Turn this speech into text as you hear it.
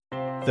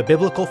the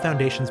Biblical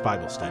Foundations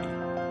Bible Study,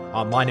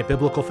 online at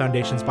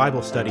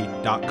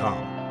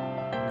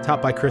biblicalfoundationsbiblestudy.com.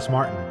 Taught by Chris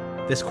Martin,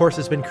 this course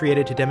has been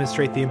created to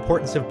demonstrate the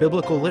importance of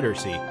biblical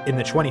literacy in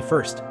the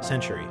 21st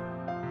century.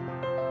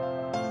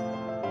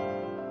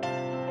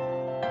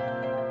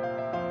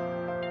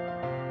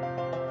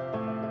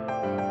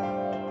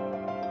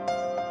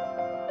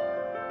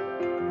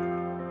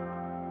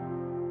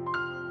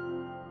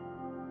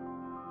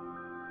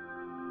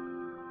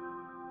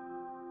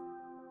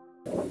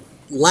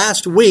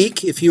 Last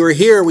week, if you were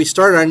here, we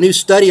started our new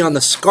study on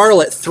the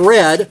Scarlet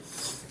Thread,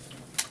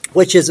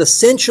 which is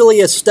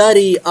essentially a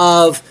study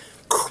of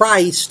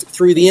Christ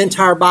through the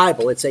entire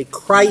Bible. It's a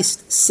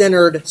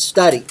Christ-centered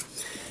study.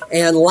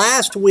 And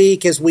last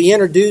week, as we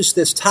introduced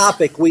this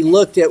topic, we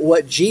looked at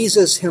what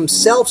Jesus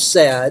himself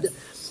said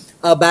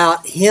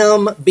about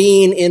him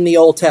being in the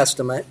Old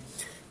Testament.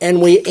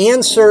 And we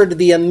answered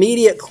the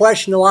immediate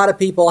question a lot of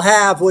people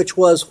have, which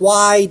was,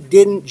 why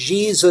didn't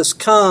Jesus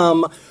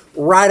come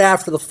right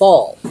after the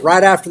fall,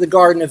 right after the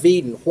Garden of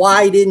Eden?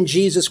 Why didn't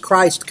Jesus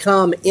Christ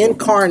come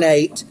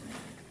incarnate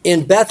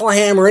in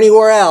Bethlehem or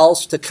anywhere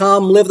else to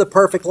come live the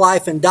perfect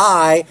life and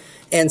die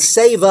and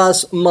save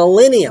us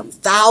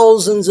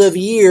thousands of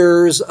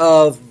years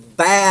of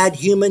bad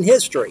human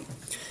history?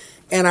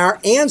 And our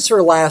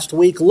answer last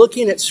week,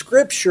 looking at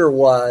Scripture,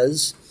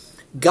 was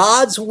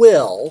God's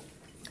will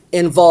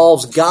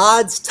involves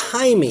God's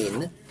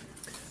timing,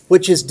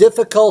 which is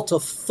difficult to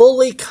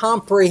fully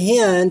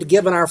comprehend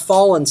given our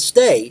fallen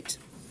state.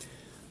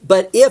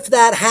 But if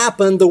that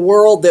happened, the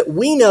world that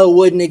we know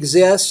wouldn't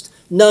exist,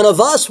 none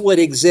of us would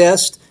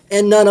exist,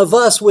 and none of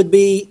us would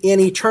be in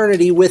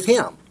eternity with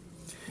him.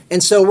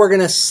 And so we're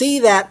going to see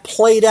that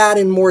played out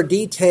in more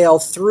detail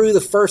through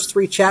the first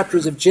 3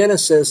 chapters of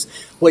Genesis,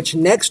 which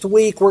next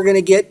week we're going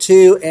to get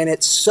to, and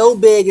it's so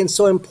big and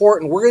so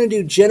important. We're going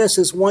to do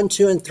Genesis 1,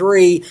 2, and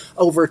 3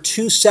 over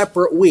 2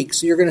 separate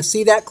weeks. So you're going to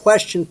see that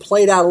question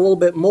played out a little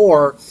bit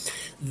more.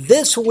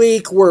 This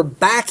week we're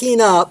backing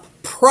up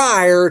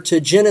prior to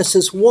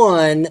Genesis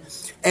 1,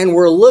 and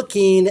we're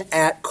looking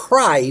at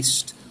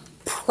Christ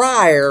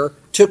prior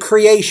to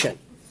creation.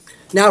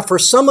 Now, for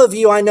some of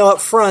you, I know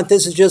up front,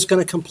 this is just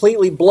going to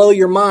completely blow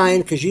your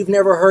mind because you've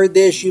never heard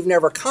this, you've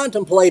never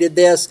contemplated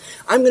this.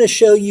 I'm going to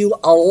show you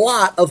a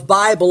lot of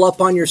Bible up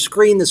on your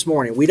screen this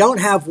morning. We don't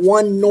have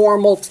one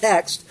normal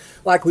text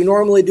like we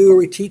normally do where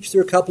we teach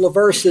through a couple of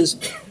verses.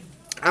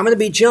 I'm going to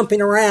be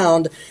jumping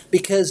around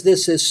because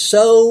this is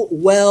so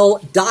well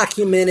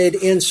documented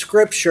in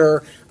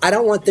Scripture. I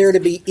don't want there to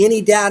be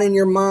any doubt in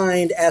your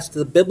mind as to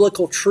the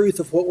biblical truth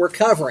of what we're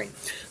covering.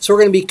 So we're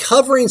going to be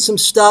covering some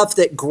stuff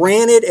that,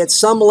 granted, at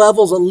some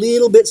levels a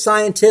little bit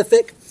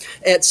scientific.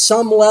 At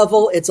some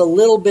level, it's a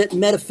little bit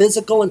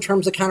metaphysical in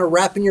terms of kind of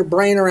wrapping your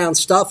brain around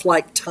stuff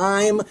like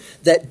time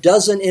that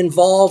doesn't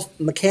involve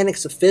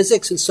mechanics of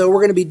physics. And so we're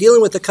going to be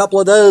dealing with a couple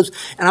of those,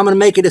 and I'm going to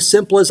make it as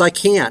simple as I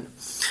can.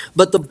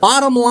 But the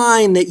bottom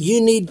line that you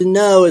need to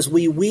know as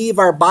we weave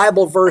our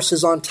Bible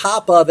verses on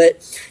top of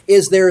it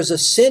is there's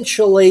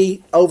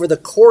essentially, over the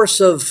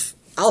course of,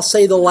 I'll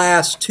say, the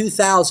last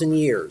 2,000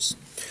 years,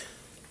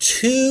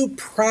 2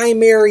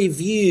 primary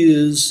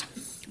views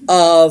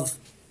of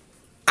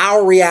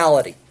our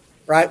reality,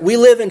 right? We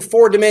live in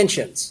 4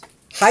 dimensions: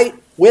 height,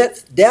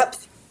 width,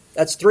 depth.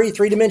 That's three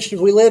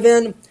dimensions we live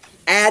in.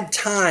 Add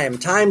time.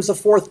 Time's the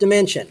 4th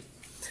dimension.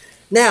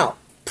 Now,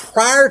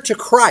 prior to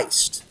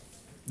Christ,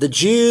 the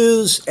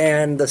Jews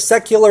and the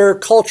secular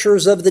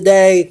cultures of the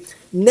day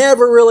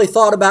never really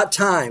thought about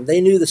time. They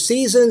knew the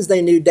seasons,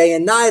 they knew day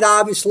and night,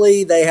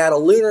 obviously. They had a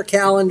lunar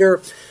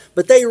calendar,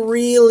 but they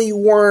really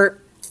weren't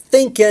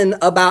thinking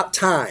about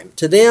time.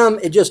 To them,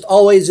 it just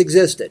always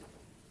existed.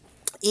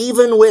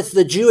 Even with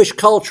the Jewish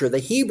culture, the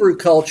Hebrew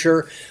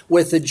culture,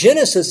 with the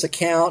Genesis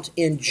account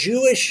in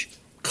Jewish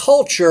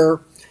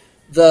culture,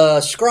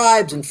 the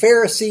scribes and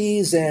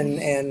Pharisees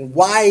and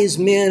wise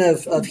men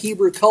of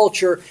Hebrew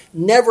culture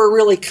never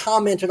really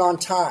commented on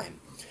time.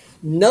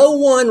 No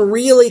one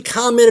really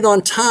commented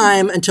on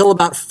time until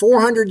about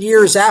 400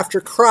 years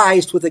after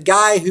Christ, with a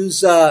guy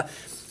whose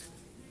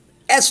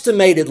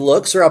estimated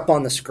looks are up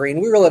on the screen.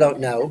 We really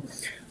don't know.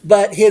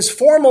 But his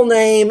formal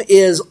name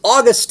is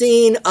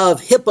Augustine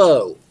of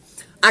Hippo.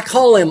 I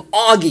call him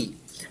Augie.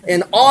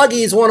 And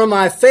Augie's one of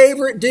my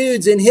favorite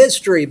dudes in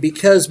history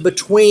because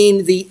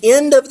between the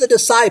end of the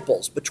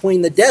disciples,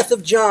 between the death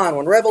of John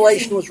when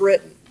Revelation was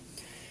written,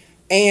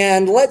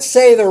 and let's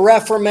say the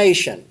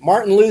Reformation,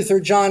 Martin Luther,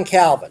 John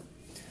Calvin,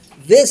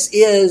 this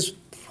is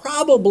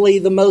probably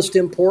the most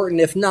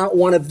important, if not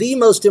one of the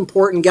most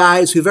important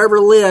guys who've ever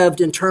lived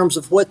in terms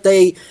of what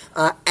they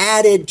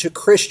added to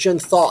Christian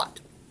thought.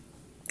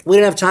 We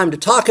don't have time to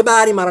talk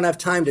about him. I don't have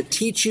time to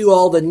teach you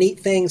all the neat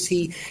things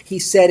he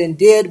said and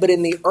did. But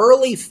in the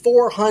early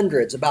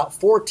 400s, about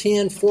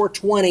 410,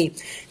 420,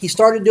 he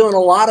started doing a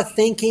lot of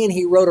thinking.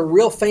 He wrote a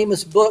real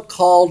famous book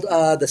called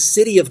The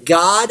City of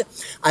God.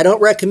 I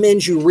don't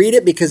recommend you read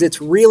it because it's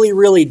really,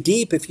 really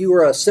deep. If you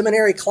were a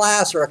seminary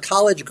class or a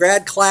college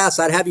grad class,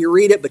 I'd have you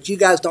read it, but you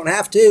guys don't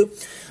have to.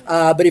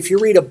 But if you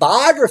read a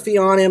biography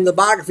on him, the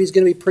biography is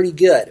going to be pretty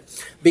good.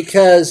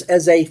 Because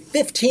as a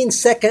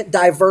 15-second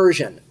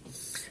diversion,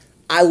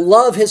 I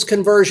love his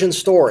conversion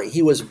story.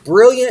 He was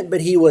brilliant, but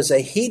he was a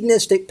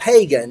hedonistic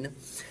pagan,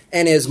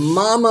 and his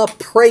mama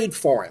prayed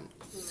for him.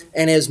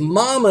 And his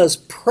mama's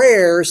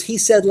prayers, he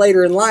said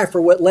later in life,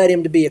 are what led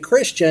him to be a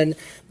Christian,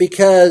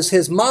 because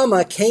his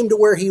mama came to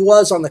where he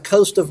was on the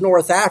coast of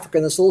North Africa,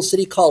 in this little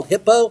city called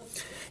Hippo,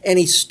 and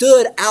he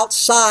stood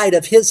outside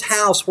of his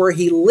house where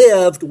he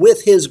lived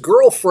with his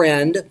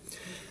girlfriend,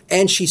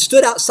 and she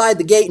stood outside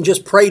the gate and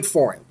just prayed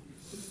for him.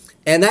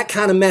 And that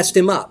kind of messed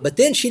him up. But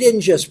then she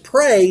didn't just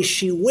pray,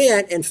 she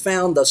went and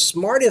found the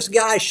smartest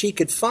guy she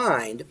could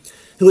find,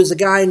 who was a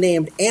guy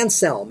named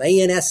Anselm,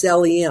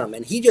 A-N-S-L-E-M.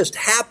 And he just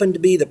happened to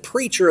be the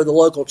preacher of the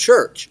local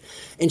church.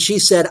 And she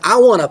said, I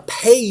want to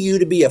pay you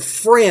to be a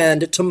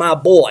friend to my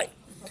boy.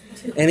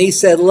 And he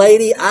said,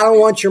 lady, I don't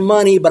want your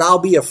money, but I'll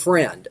be a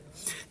friend.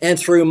 And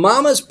through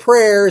Mama's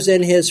prayers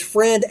and his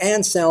friend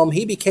Anselm,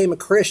 he became a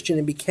Christian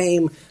and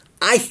became,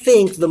 I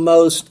think, the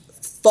most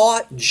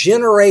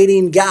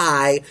thought-generating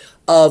guy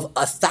of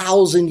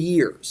 1,000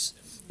 years.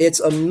 It's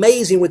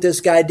amazing what this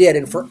guy did.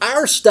 And for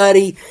our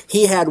study,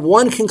 he had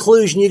one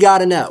conclusion you got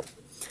to know.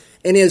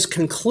 And his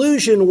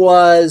conclusion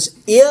was,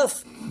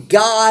 if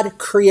God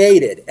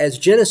created, as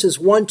Genesis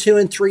 1, 2,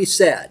 and 3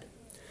 said,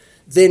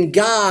 then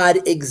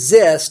God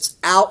exists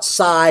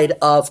outside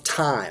of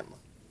time.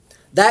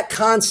 That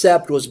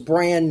concept was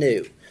brand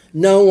new.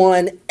 No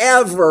one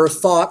ever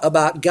thought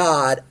about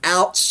God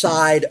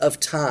outside of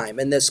time.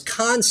 And this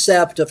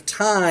concept of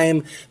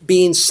time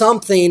being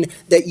something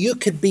that you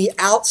could be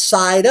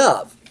outside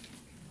of.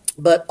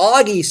 But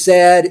Augie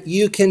said,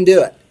 you can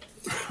do it.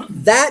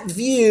 That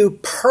view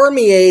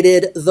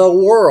permeated the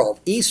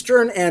world,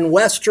 Eastern and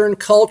Western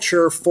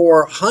culture,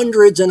 for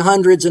hundreds and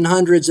hundreds and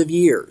hundreds of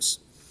years.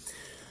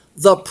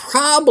 The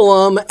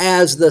problem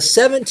as the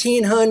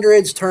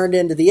 1700s turned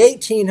into the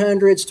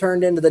 1800s,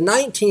 turned into the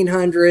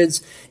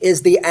 1900s,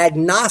 is the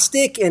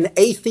agnostic and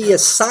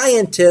atheist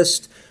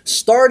scientists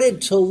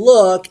started to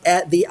look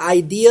at the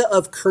idea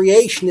of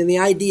creation and the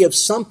idea of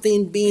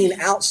something being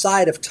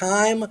outside of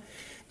time,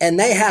 and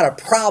they had a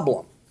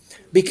problem.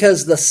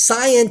 Because the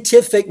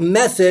scientific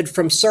method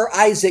from Sir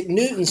Isaac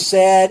Newton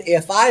said,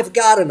 if I've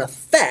got an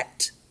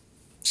effect,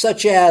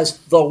 such as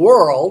the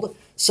world,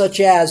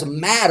 such as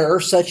matter,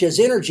 such as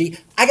energy,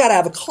 I got to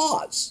have a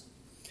cause.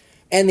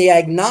 And the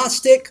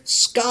agnostic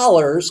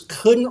scholars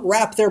couldn't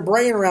wrap their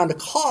brain around a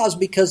cause,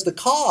 because the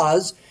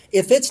cause,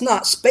 if it's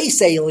not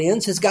space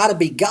aliens, has got to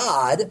be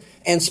God,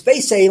 and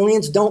space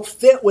aliens don't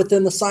fit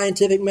within the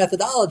scientific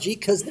methodology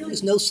because there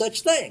is no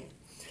such thing.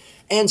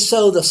 And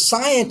so the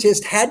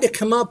scientists had to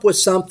come up with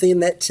something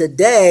that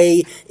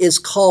today is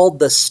called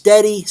the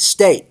steady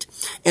state.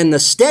 And the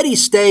steady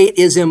state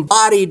is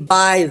embodied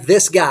by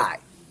this guy.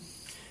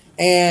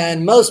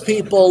 And most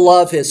people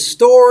love his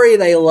story.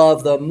 They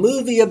love the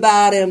movie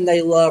about him.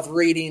 They love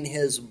reading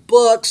his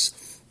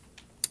books.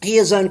 He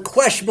is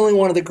unquestionably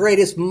one of the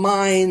greatest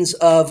minds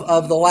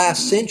of the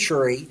last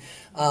century,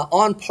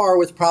 on par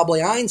with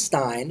probably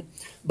Einstein.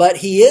 But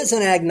he is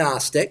an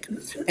agnostic.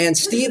 And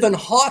Stephen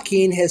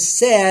Hawking has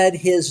said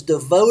his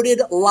devoted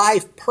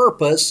life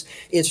purpose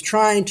is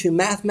trying to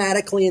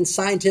mathematically and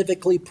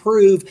scientifically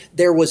prove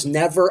there was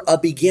never a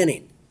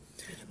beginning.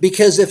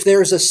 Because if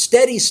there's a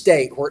steady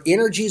state where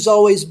energy's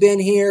always been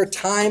here,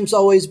 time's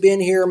always been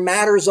here,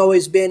 matter's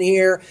always been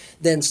here,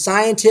 then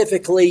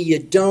scientifically you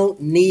don't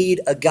need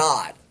a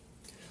God.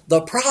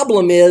 The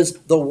problem is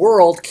the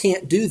world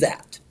can't do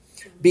that.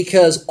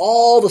 Because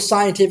all the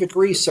scientific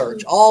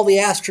research, all the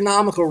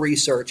astronomical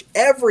research,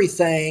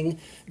 everything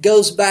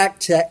goes back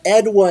to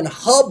Edwin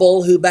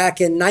Hubble, who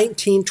back in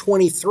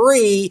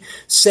 1923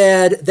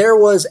 said there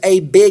was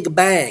a Big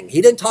Bang.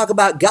 He didn't talk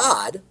about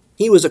God.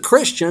 He was a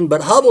Christian,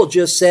 but Hubble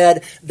just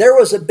said there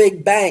was a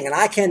Big Bang, and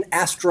I can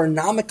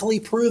astronomically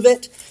prove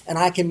it, and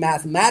I can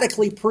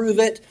mathematically prove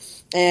it.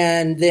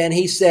 And then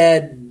he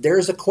said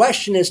there's a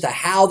question as to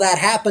how that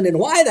happened and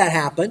why that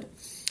happened.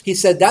 He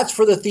said that's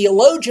for the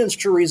theologians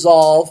to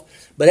resolve,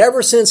 but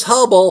ever since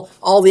Hubble,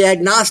 all the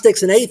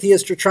agnostics and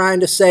atheists are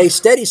trying to say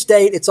steady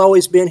state, it's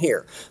always been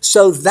here.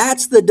 So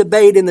that's the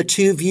debate in the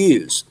two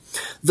views.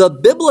 The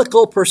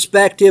biblical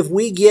perspective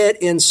we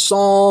get in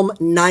Psalm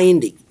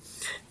 90.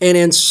 And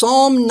in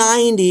Psalm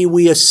 90,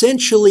 we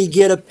essentially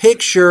get a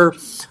picture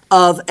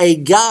of a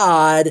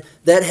God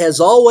that has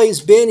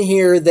always been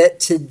here, that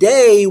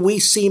today we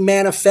see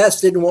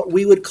manifested in what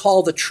we would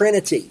call the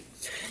Trinity.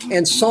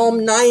 And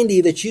Psalm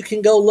 90, that you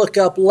can go look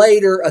up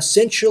later,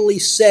 essentially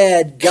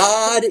said,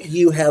 God,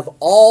 you have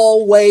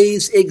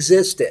always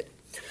existed.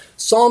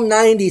 Psalm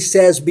 90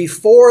 says,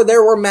 before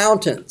there were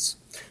mountains,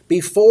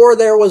 before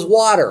there was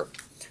water,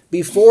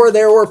 Before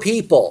there were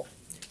people,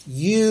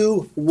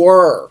 you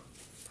were.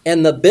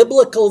 And the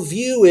biblical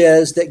view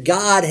is that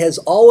God has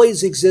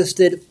always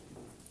existed.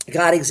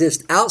 God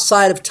exists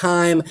outside of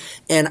time,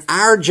 and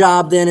our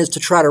job then is to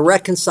try to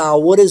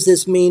reconcile what does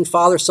this mean,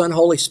 Father, Son,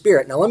 Holy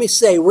Spirit. Now let me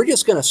say, we're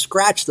just going to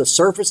scratch the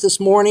surface this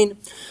morning.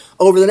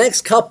 Over the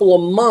next couple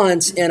of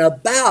months, in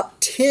about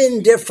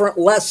 10 different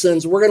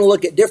lessons, we're going to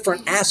look at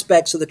different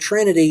aspects of the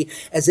Trinity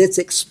as it's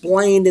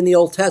explained in the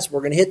Old Testament.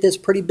 We're going to hit this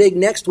pretty big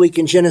next week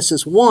in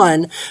Genesis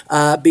 1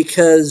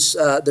 because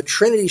the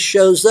Trinity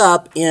shows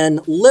up in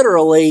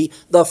literally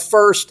the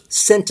first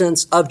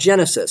sentence of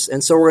Genesis.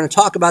 And so we're going to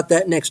talk about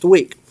that next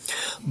week.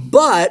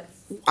 But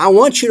I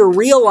want you to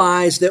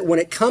realize that when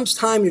it comes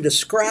time to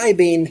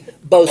describing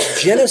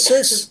both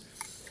Genesis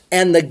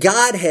and the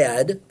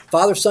Godhead,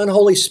 Father, Son,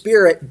 Holy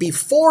Spirit,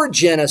 before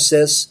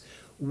Genesis,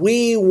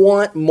 we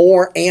want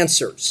more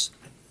answers.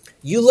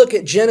 You look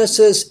at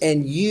Genesis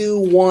and you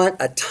want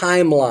a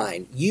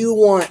timeline. You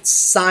want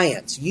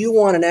science. You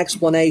want an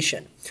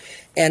explanation.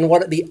 And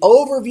what the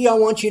overview I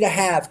want you to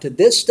have to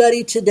this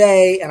study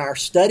today and our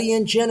study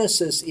in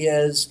Genesis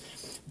is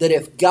that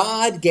if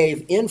God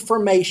gave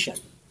information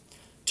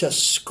to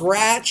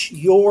scratch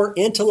your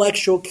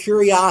intellectual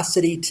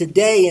curiosity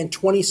today in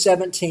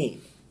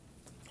 2017,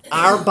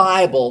 our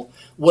Bible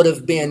would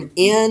have been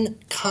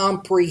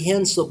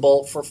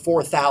incomprehensible for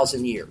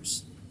 4,000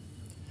 years.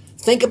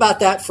 Think about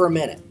that for a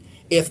minute.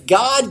 If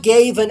God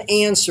gave an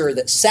answer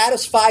that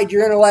satisfied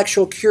your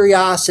intellectual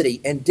curiosity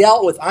and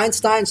dealt with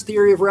Einstein's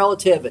theory of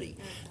relativity,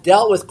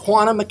 dealt with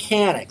quantum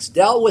mechanics,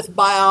 dealt with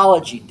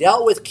biology,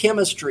 dealt with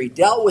chemistry,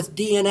 dealt with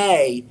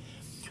DNA,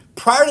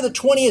 prior to the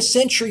 20th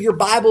century, your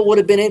Bible would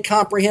have been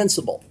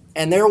incomprehensible,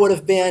 and there would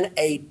have been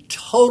a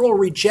total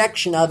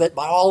rejection of it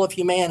by all of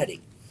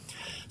humanity.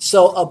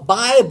 So a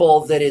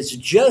Bible that is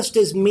just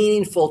as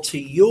meaningful to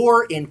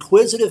your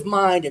inquisitive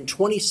mind in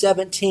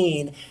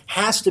 2017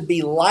 has to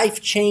be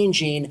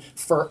life-changing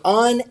for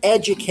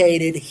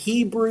uneducated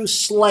Hebrew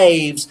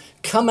slaves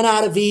coming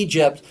out of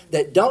Egypt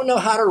that don't know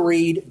how to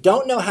read,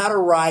 don't know how to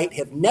write,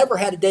 have never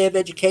had a day of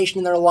education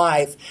in their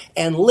life,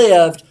 and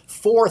lived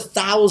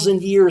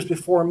 4,000 years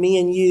before me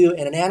and you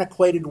in an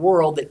antiquated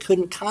world that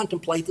couldn't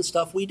contemplate the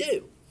stuff we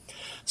do.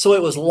 So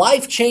it was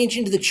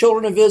life-changing to the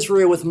children of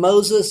Israel with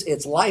Moses.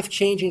 It's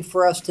life-changing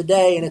for us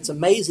today, and it's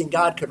amazing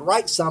God could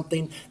write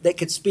something that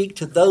could speak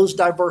to those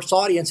diverse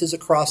audiences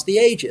across the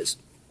ages.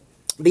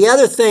 The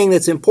other thing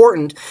that's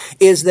important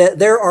is that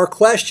there are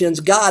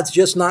questions God's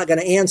just not going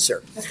to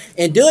answer.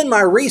 And doing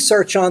my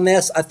research on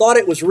this, I thought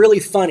it was really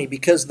funny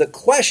because the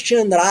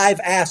question that I've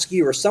asked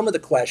you, or some of the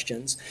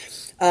questions,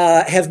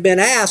 have been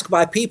asked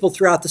by people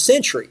throughout the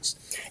centuries.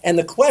 And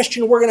the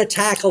question we're going to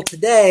tackle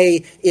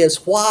today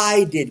is,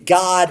 why did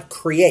God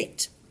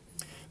create?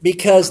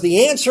 Because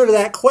the answer to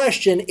that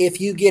question,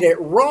 if you get it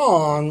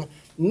wrong,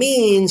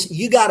 means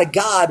you got a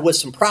God with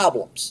some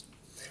problems.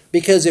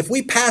 Because if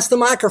we pass the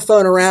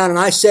microphone around and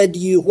I said to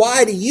you,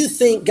 why do you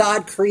think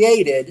God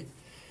created?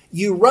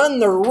 You run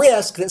the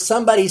risk that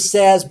somebody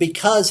says,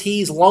 because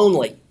he's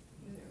lonely.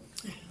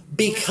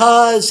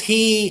 Because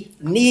he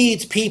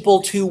needs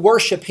people to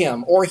worship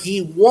him, or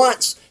he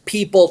wants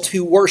people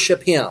to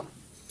worship him,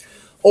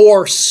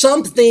 or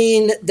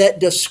something that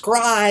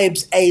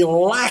describes a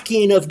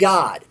lacking of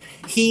God.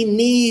 He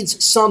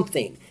needs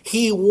something.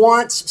 He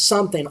wants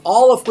something,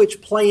 all of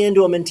which play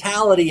into a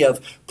mentality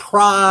of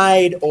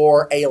pride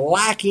or a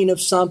lacking of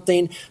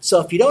something.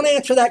 So if you don't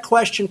answer that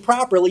question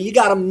properly, you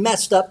got a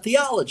messed up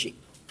theology.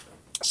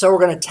 So we're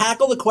going to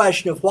tackle the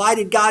question of why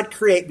did God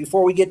create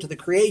before we get to the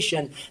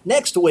creation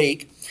next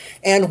week.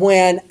 And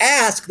when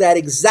asked that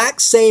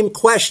exact same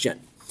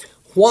question,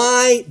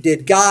 why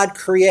did God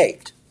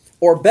create?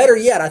 Or better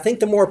yet, I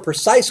think the more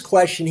precise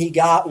question he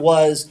got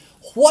was,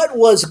 what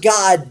was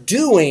God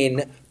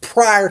doing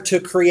prior to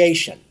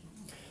creation?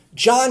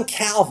 John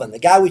Calvin, the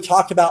guy we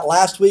talked about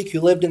last week who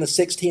lived in the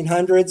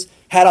 1600s,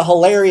 had a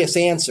hilarious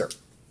answer.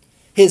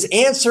 His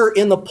answer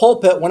in the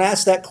pulpit when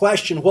asked that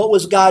question, what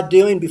was God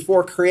doing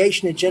before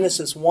creation in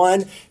Genesis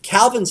 1?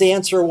 Calvin's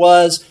answer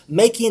was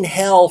making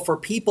hell for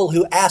people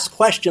who ask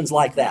questions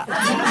like that.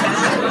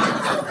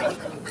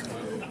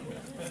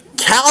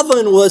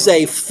 Calvin was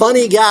a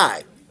funny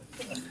guy.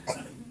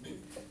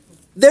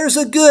 There's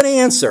a good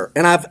answer,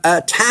 and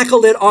I've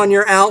tackled it on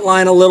your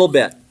outline a little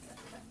bit.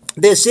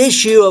 This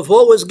issue of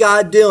what was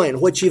God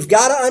doing, what you've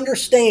got to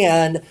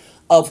understand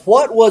of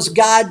what was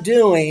God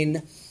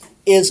doing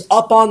is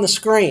up on the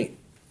screen.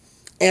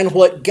 And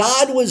what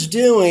God was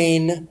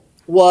doing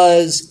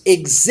was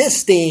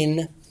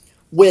existing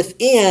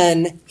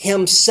within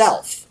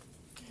himself.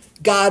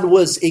 God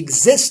was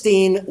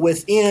existing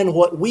within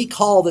what we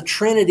call the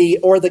Trinity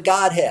or the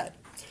Godhead.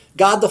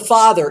 God the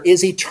Father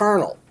is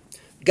eternal.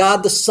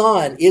 God the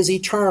Son is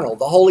eternal.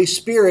 The Holy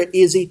Spirit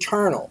is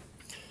eternal.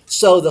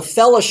 So the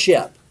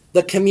fellowship,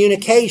 the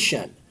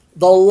communication,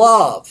 the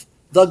love,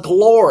 the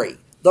glory,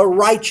 the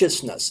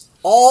righteousness,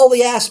 All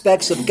the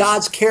aspects of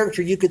God's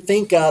character you could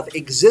think of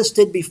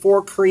existed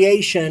before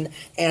creation,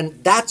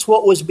 and that's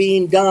what was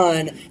being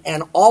done.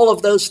 And all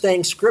of those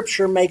things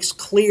Scripture makes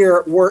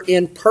clear were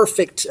in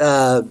perfectness,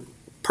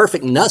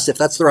 if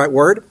that's the right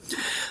word.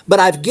 But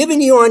I've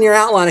given you on your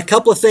outline a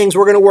couple of things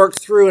we're going to work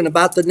through in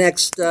about the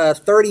next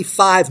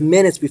 35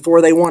 minutes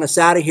before they want us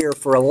out of here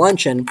for a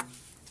luncheon.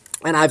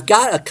 And I've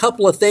got a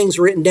couple of things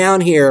written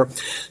down here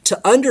to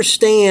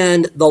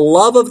understand the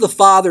love of the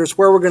Father is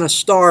where we're going to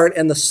start,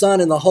 and the Son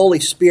and the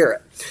Holy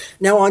Spirit.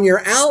 Now, on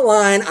your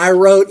outline, I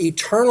wrote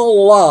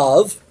eternal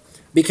love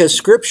because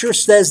Scripture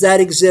says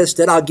that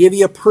existed. I'll give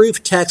you a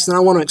proof text, and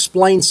I want to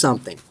explain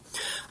something.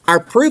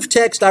 Our proof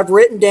text I've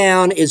written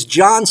down is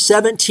John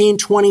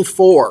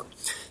 17:24.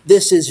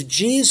 This is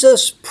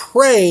Jesus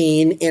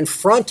praying in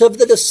front of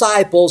the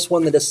disciples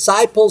when the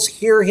disciples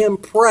hear him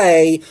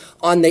pray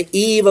on the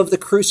eve of the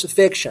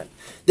crucifixion.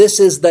 This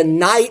is the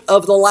night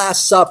of the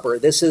Last Supper.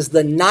 This is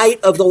the night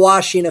of the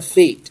washing of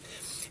feet.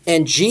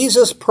 And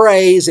Jesus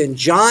prays, and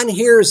John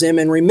hears him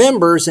and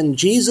remembers, and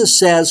Jesus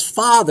says,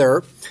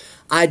 Father,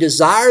 I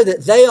desire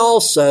that they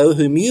also,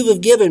 whom you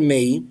have given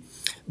me,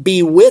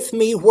 be with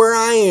me where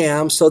I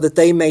am, so that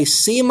they may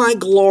see my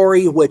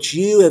glory which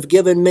you have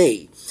given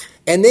me.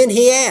 And then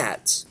he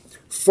adds,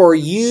 for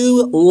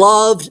you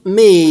loved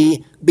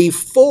me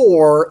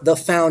before the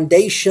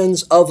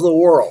foundations of the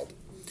world.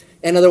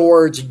 In other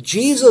words,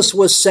 Jesus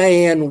was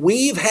saying,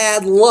 we've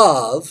had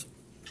love.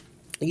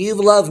 You've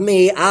loved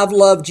me. I've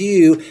loved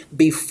you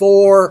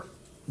before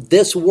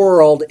this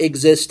world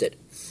existed.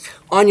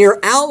 On your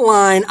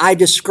outline, I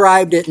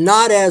described it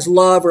not as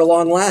love or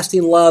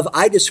long-lasting love.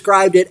 I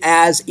described it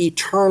as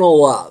eternal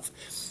love.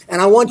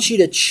 And I want you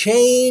to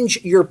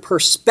change your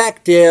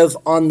perspective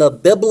on the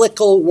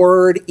biblical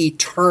word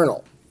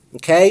eternal,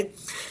 okay?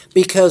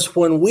 Because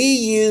when we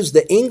use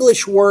the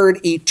English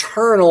word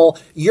eternal,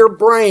 your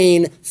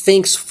brain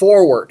thinks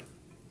forward.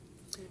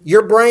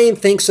 Your brain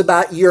thinks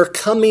about your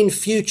coming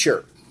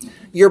future.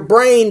 Your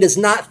brain does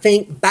not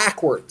think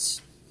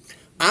backwards.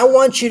 I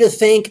want you to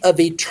think of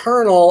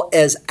eternal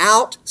as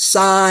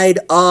outside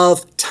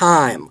of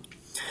time.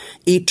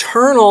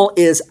 Eternal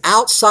is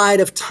outside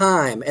of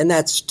time, and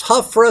that's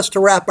tough for us to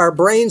wrap our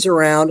brains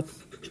around.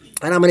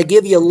 And I'm going to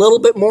give you a little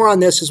bit more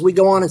on this as we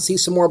go on and see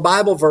some more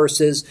Bible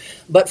verses.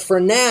 But for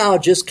now,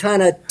 just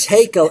kind of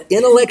take an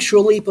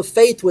intellectual leap of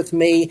faith with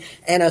me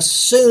and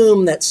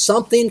assume that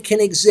something can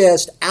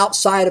exist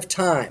outside of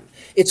time.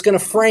 It's going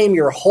to frame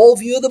your whole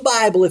view of the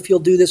Bible if you'll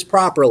do this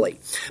properly.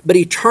 But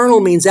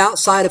eternal means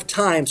outside of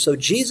time. So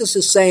Jesus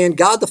is saying,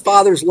 God the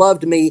Father's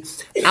loved me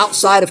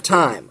outside of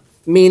time,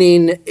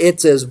 meaning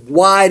it's as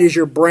wide as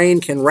your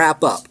brain can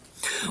wrap up.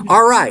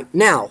 All right,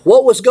 now,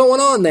 what was going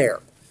on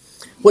there?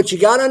 What you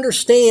got to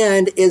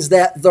understand is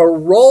that the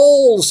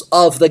roles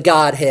of the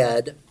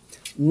Godhead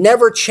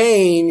never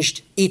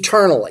changed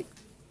eternally.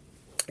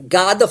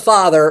 God the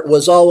Father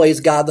was always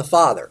God the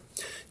Father.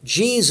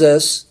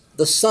 Jesus,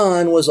 the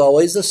Son, was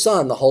always the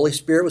Son. The Holy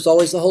Spirit was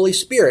always the Holy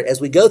Spirit.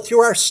 As we go through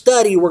our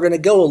study, we're going to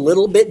go a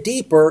little bit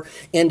deeper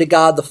into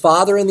God the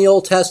Father in the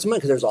Old Testament,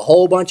 because there's a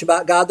whole bunch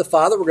about God the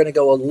Father. We're going to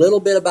go a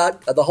little bit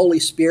about the Holy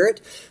Spirit.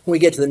 When we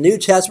get to the New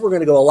Testament, we're going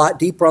to go a lot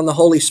deeper on the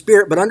Holy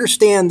Spirit. But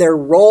understand their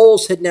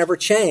roles had never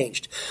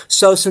changed.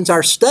 So since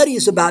our study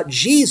is about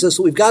Jesus,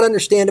 what we've got to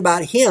understand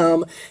about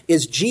him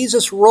is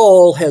Jesus'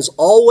 role has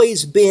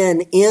always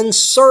been in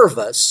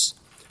service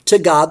to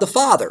God the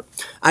Father.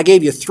 I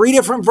gave you 3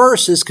 different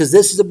verses because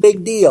this is a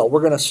big deal. We're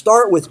going to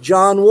start with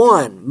John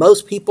 1.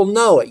 Most people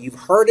know it. You've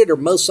heard it,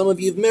 or some of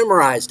you have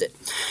memorized it.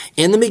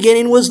 In the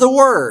beginning was the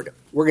Word.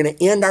 We're going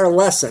to end our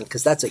lesson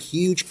because that's a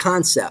huge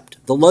concept.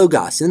 The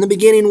Logos. In the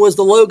beginning was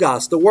the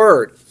Logos, the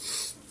Word.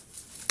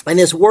 And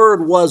this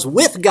Word was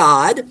with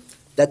God.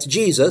 That's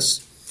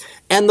Jesus.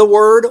 And the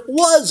Word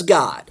was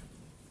God.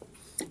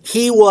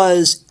 He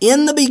was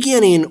in the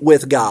beginning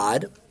with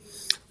God.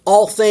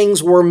 All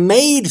things were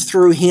made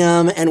through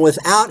him, and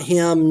without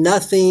him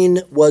nothing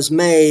was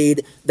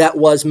made that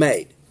was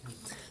made.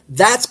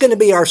 That's going to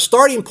be our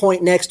starting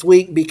point next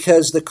week,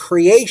 because the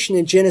creation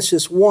in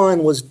Genesis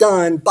 1 was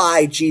done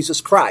by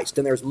Jesus Christ.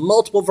 And there's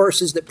multiple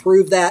verses that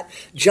prove that.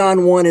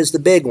 John 1 is the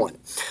big one.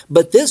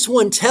 But this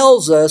one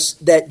tells us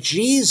that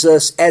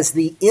Jesus, as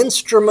the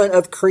instrument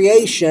of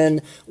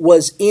creation,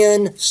 was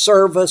in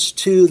service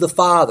to the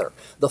Father.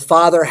 The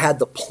Father had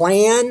the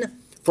plan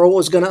for what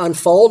was going to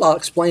unfold. I'll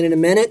explain in a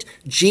minute.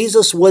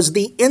 Jesus was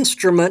the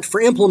instrument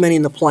for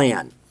implementing the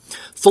plan.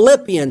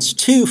 Philippians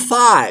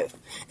 2:5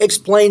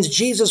 explains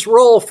Jesus'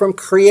 role from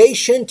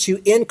creation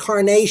to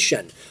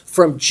incarnation,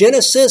 from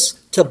Genesis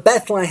to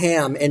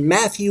Bethlehem in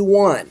Matthew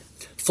 1.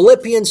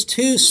 Philippians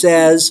 2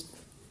 says,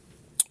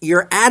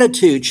 your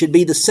attitude should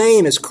be the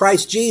same as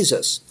Christ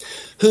Jesus,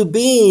 who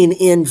being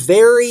in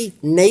very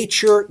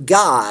nature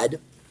God,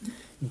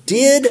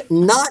 did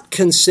not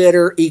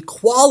consider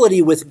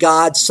equality with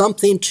God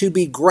something to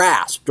be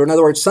grasped, or in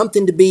other words,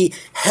 something to be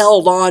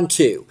held on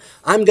to.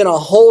 I'm going to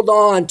hold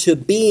on to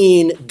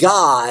being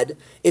God.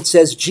 It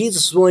says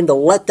Jesus is willing to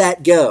let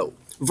that go.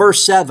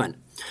 Verse 7,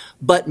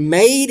 but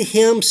made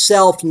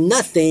himself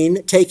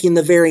nothing, taking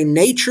the very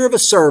nature of a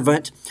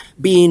servant,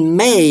 being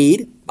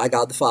made by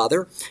God the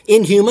Father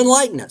in human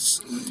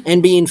likeness.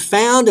 And being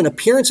found in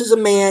appearance as a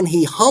man,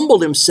 he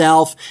humbled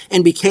himself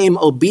and became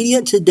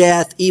obedient to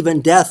death,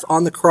 even death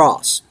on the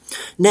cross.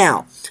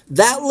 Now,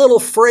 that little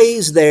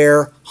phrase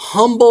there,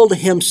 humbled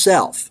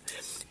himself,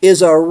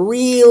 is a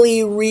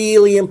really,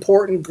 really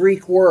important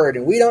Greek word.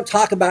 And we don't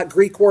talk about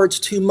Greek words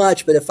too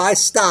much, but if I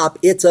stop,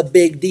 it's a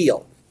big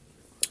deal,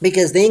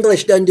 because the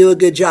English doesn't do a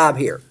good job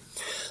here.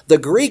 The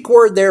Greek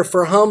word there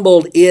for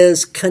humbled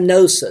is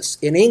kenosis.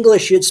 In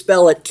English, you'd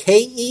spell it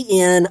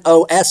Kenosis,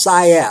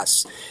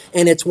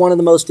 and it's one of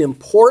the most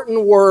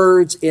important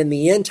words in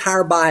the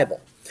entire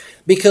Bible.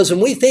 Because when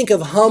we think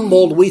of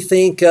humbled, we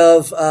think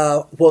of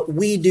what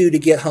we do to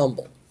get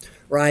humbled,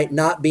 right?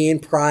 Not being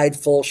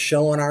prideful,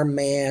 showing our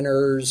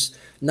manners,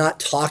 not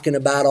talking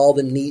about all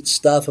the neat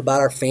stuff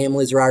about our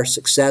families or our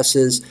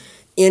successes.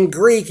 In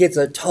Greek, it's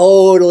a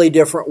totally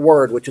different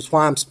word, which is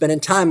why I'm spending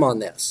time on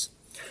this.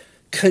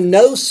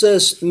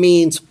 Kenosis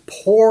means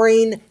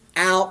pouring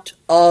out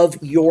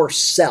of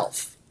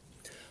yourself,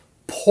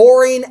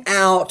 pouring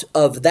out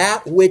of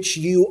that which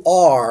you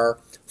are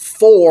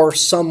for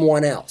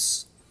someone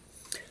else.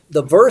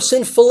 The verse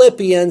in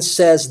Philippians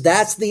says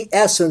that's the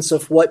essence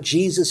of what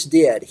Jesus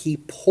did. He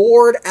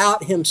poured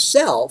out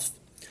himself,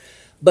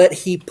 but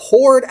he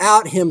poured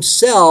out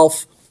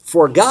himself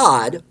for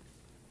God,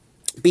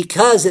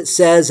 because it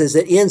says, as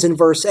it ends in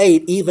verse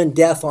 8, even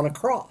death on a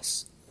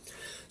cross.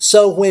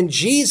 So when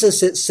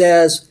Jesus, it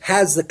says,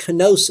 has the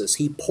kenosis,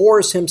 he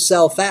pours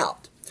himself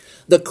out.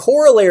 The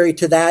corollary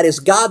to that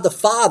is God the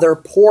Father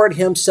poured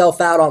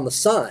himself out on the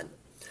Son.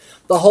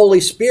 The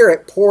Holy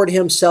Spirit poured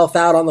himself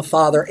out on the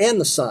Father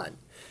and the Son.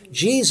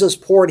 Jesus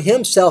poured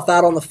himself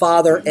out on the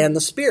Father and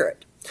the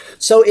Spirit.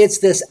 So it's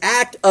this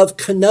act of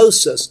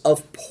kenosis,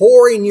 of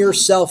pouring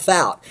yourself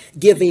out,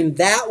 giving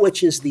that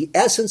which is the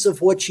essence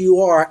of what you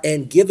are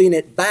and giving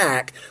it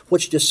back,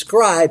 which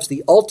describes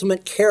the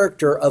ultimate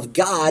character of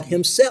God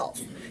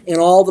himself in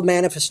all the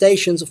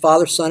manifestations of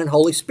Father, Son, and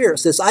Holy Spirit.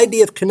 So this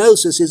idea of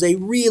kenosis is a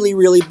really,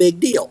 really big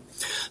deal.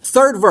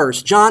 Third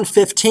verse, John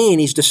 15,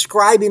 he's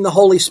describing the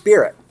Holy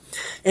Spirit.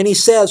 And he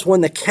says,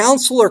 when the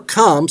Counselor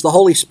comes, the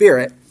Holy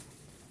Spirit,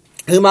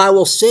 whom I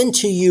will send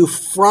to you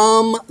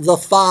from the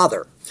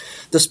Father,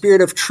 the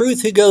Spirit of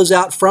truth who goes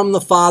out from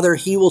the Father,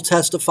 he will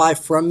testify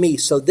from me.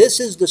 So this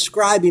is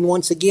describing,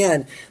 once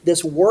again,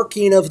 this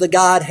working of the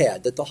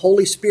Godhead, that the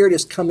Holy Spirit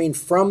is coming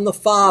from the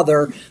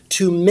Father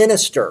to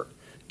minister,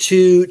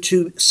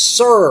 to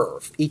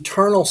serve,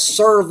 eternal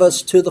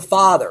service to the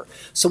Father.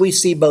 So we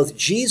see both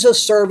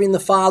Jesus serving the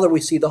Father, we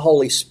see the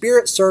Holy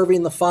Spirit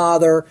serving the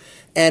Father,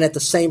 and at the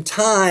same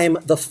time,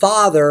 the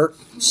Father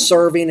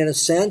serving, in a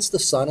sense, the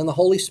Son and the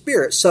Holy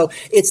Spirit. So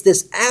it's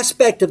this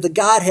aspect of the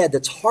Godhead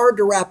that's hard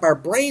to wrap our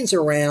brains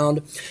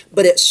around,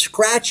 but it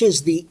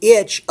scratches the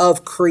itch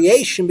of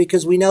creation,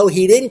 because we know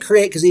he didn't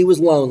create because he was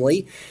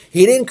lonely.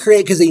 He didn't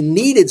create because he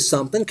needed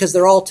something, because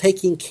they're all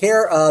taken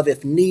care of,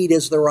 if need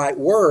is the right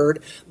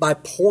word, by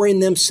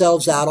pouring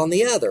themselves out on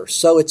the other.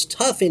 So it's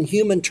tough in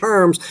human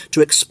terms to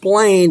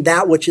explain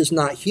that which is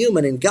not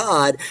human in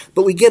God,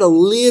 but we get a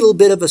little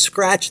bit of a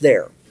scratch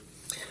there.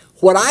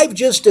 What I've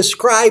just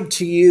described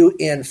to you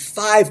in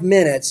 5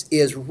 minutes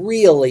is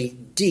really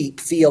deep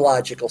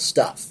theological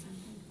stuff.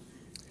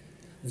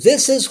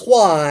 This is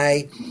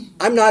why,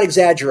 I'm not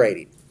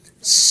exaggerating,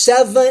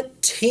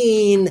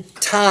 17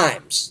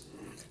 times,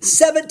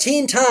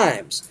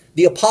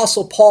 the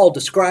Apostle Paul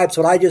describes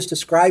what I just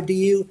described to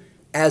you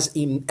as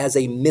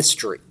a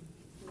mystery.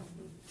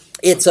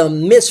 It's a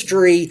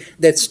mystery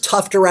that's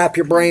tough to wrap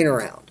your brain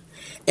around.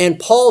 And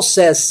Paul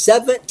says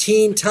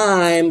 17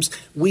 times,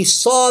 we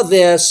saw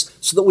this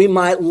so that we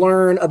might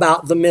learn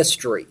about the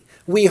mystery.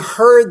 We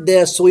heard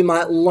this so we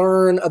might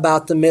learn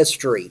about the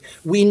mystery.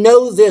 We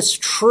know this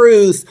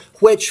truth,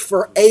 which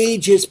for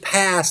ages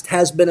past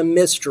has been a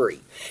mystery.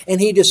 And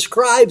he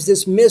describes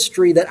this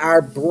mystery that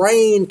our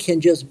brain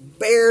can just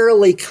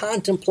barely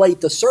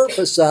contemplate the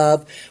surface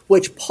of,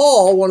 which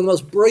Paul, one of the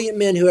most brilliant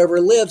men who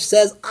ever lived,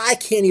 says, I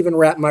can't even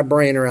wrap my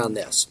brain around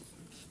this.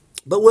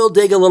 But we'll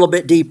dig a little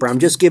bit deeper. I'm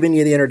just giving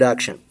you the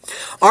introduction.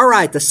 All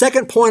right, the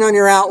second point on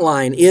your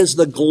outline is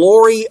the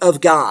glory of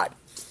God.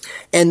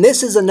 And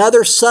this is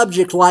another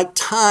subject like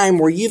time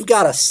where you've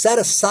got to set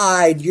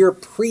aside your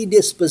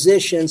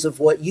predispositions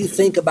of what you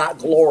think about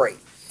glory.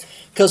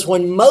 Because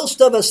when most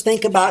of us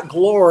think about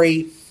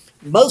glory,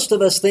 most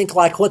of us think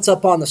like what's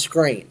up on the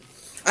screen.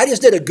 I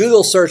just did a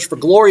Google search for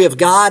glory of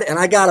God, and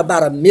I got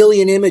about 1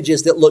 million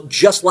images that look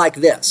just like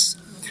this.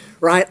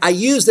 Right? I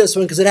use this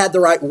one because it had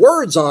the right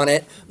words on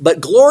it,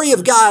 but glory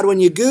of God, when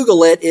you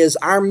Google it, is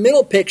our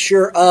mental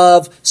picture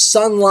of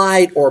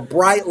sunlight or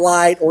bright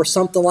light or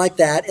something like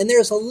that, and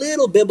there's a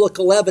little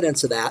biblical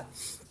evidence of that,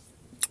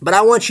 but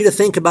I want you to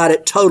think about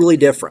it totally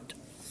different.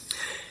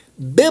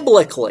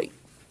 Biblically,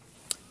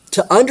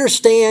 to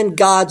understand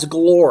God's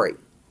glory,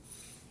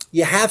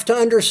 you have to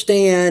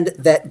understand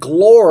that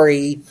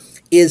glory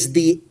is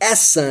the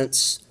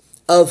essence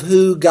of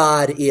who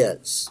God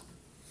is.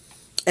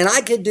 And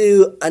I could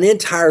do an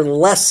entire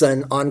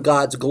lesson on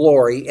God's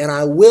glory, and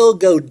I will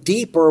go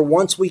deeper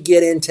once we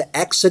get into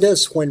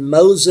Exodus, when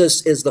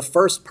Moses is the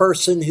first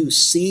person who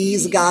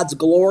sees God's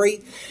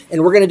glory.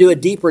 And we're going to do a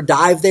deeper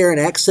dive there in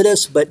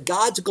Exodus. But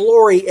God's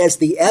glory, as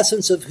the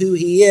essence of who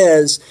he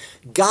is,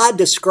 God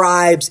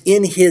describes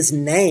in his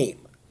name.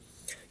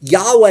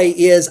 Yahweh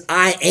is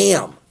I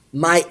am,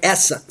 my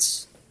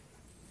essence.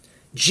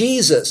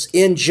 Jesus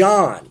in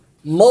John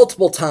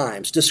multiple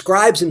times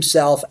describes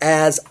himself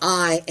as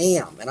I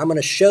am. And I'm going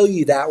to show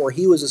you that, where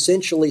he was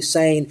essentially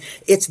saying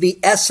it's the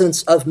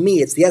essence of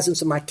me. It's the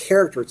essence of my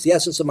character. It's the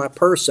essence of my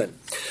person.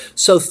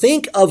 So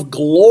think of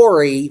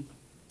glory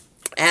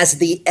as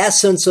the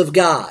essence of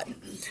God.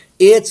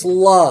 It's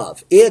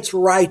love. It's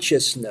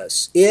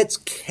righteousness. It's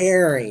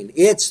caring.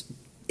 It's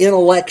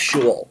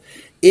intellectual.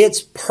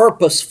 It's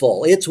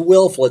purposeful. It's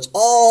willful. It's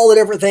all the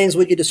different things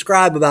we could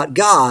describe about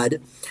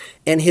God.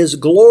 And his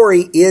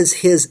glory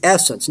is his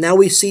essence. Now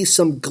we see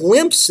some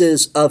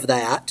glimpses of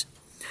that.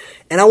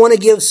 And I want to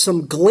give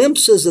some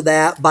glimpses of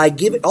that by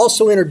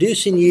also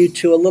introducing you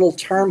to a little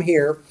term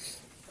here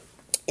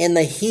in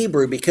the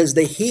Hebrew, because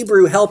the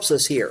Hebrew helps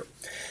us here.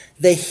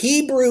 The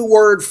Hebrew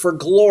word for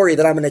glory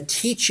that I'm going to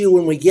teach you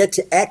when we get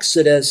to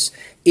Exodus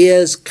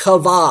is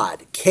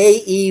kavod,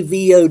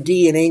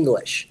 K-E-V-O-D in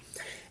English.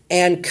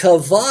 And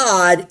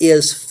kavod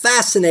is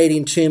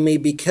fascinating to me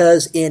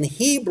because in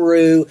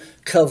Hebrew,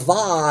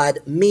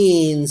 kavod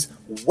means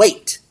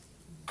weight.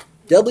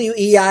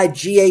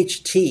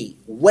 W-E-I-G-H-T,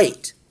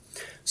 weight.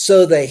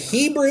 So the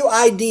Hebrew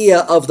idea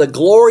of the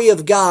glory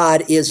of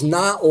God is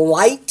not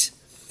light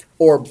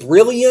or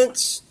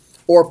brilliance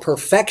or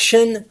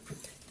perfection.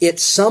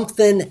 It's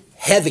something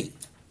heavy.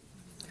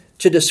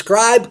 To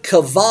describe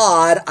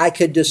kavod, I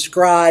could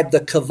describe the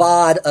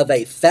kavod of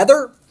a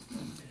feather,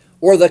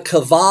 or the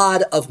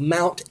kavod of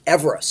Mount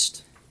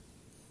Everest.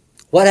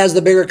 What has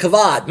the bigger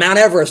kavod? Mount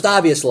Everest,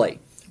 obviously,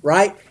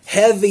 right?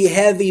 Heavy,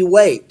 heavy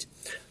weight.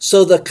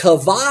 So the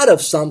kavod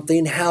of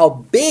something, how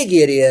big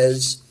it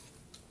is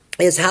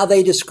how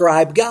they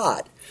describe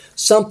God.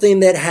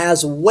 Something that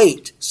has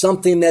weight,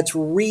 something that's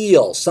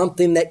real,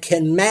 something that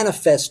can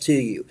manifest to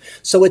you.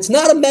 So it's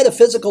not a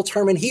metaphysical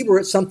term in Hebrew,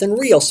 it's something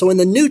real. So in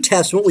the New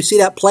Testament, we see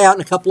that play out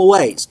in a couple of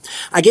ways.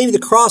 I gave you the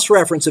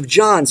cross-reference of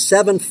John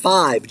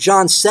 7:5.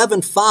 John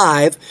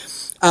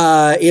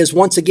 7:5 is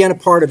once again a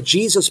part of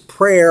Jesus'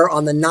 prayer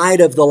on the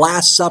night of the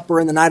Last Supper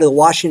and the night of the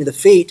washing of the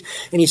feet.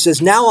 And he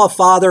says, now, O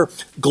Father,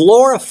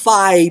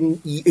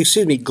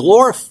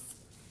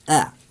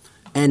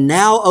 and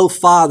now, O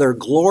Father,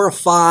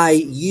 glorify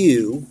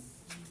you,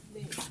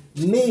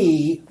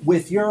 me,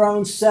 with your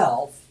own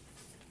self,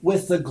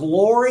 with the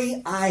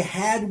glory I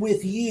had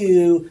with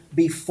you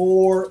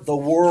before the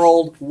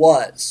world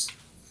was.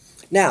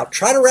 Now,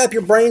 try to wrap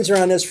your brains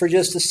around this for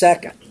just a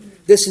second.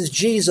 This is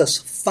Jesus'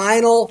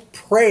 final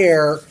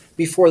prayer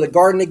before the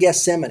Garden of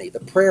Gethsemane, the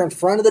prayer in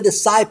front of the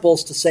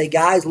disciples to say,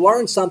 guys,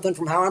 learn something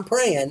from how I'm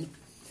praying.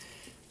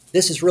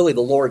 This is really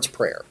the Lord's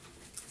Prayer.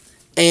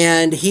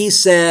 And he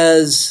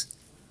says,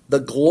 the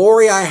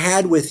glory I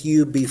had with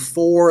you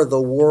before the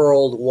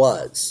world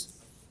was.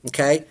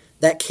 Okay?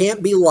 That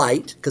can't be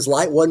light, because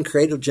light wasn't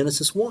created in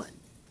Genesis 1.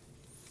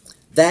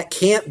 That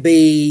can't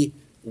be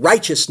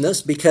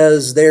righteousness,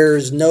 because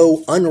there's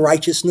no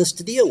unrighteousness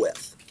to deal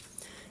with.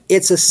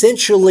 It's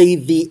essentially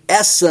the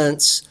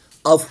essence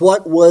of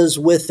what was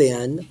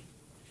within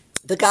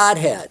the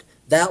Godhead.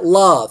 That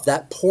love,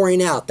 that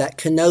pouring out, that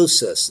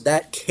kenosis,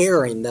 that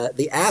caring,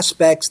 the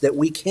aspects that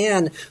we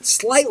can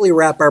slightly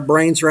wrap our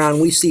brains around,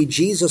 we see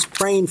Jesus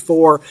praying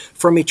for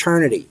from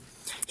eternity.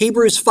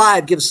 Hebrews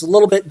 5 gives us a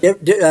little bit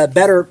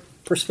better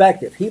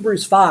perspective.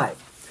 Hebrews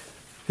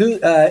 5.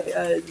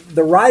 The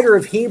writer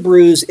of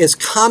Hebrews is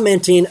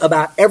commenting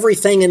about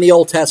everything in the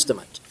Old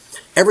Testament,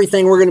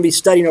 everything we're going to be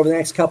studying over the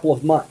next couple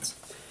of months.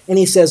 And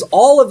he says,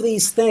 all of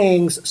these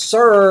things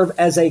serve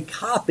as a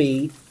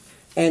copy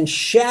and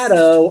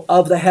shadow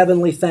of the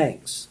heavenly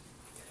things.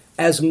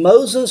 As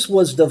Moses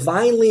was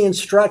divinely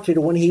instructed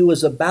when he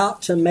was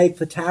about to make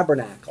the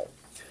tabernacle.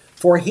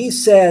 For he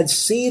said,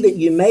 see that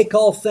you make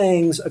all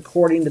things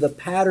according to the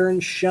pattern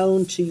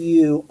shown to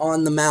you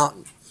on the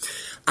mountain.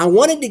 I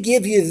wanted to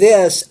give you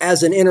this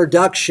as an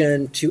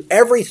introduction to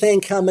everything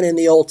coming in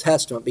the Old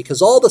Testament,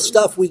 because all the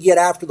stuff we get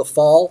after the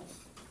fall,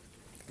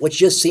 which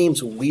just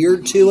seems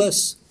weird to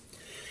us,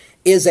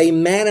 is a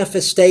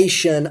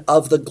manifestation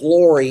of the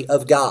glory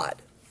of God.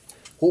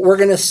 What we're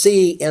going to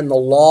see in the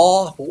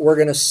law, what we're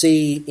going to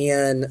see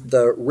in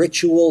the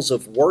rituals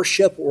of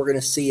worship, what we're going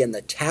to see in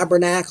the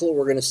tabernacle, what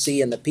we're going to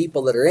see in the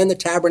people that are in the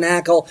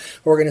tabernacle,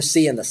 what we're going to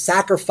see in the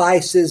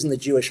sacrifices and the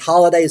Jewish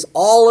holidays,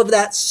 all of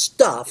that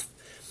stuff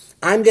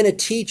I'm going to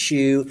teach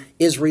you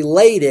is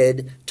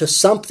related to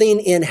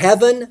something in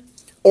heaven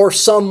or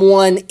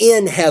someone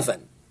in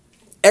heaven.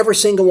 Every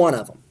single one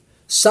of them.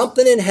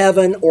 Something in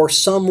heaven or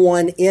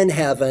someone in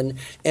heaven.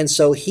 And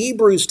so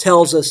Hebrews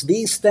tells us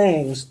these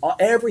things,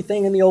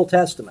 everything in the Old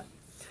Testament,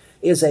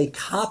 is a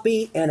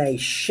copy and a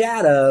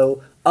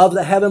shadow of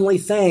the heavenly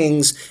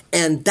things.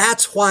 And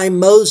that's why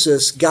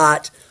Moses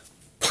got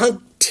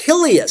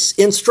punctilious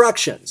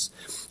instructions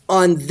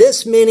on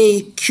this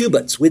many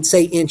cubits, we'd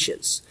say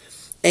inches,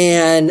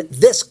 and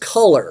this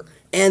color,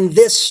 and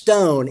this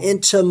stone,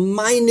 into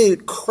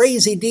minute,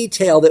 crazy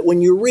detail that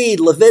when you read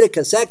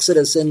Leviticus,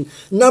 Exodus, and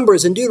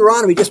Numbers, and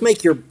Deuteronomy, just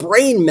make your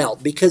brain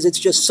melt because it's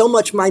just so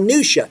much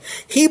minutia.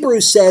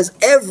 Hebrews says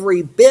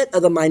every bit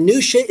of the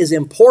minutia is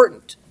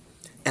important.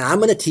 And I'm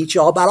going to teach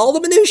you all about all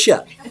the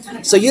minutia.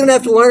 So you don't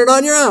have to learn it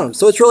on your own.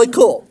 So it's really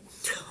cool.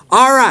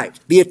 All right,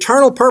 the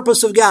eternal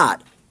purpose of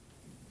God.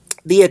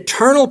 The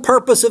eternal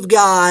purpose of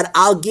God,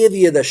 I'll give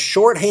you the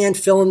shorthand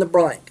fill in the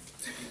blank.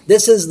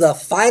 This is the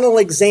final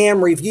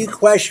exam review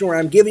question where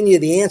I'm giving you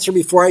the answer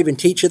before I even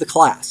teach you the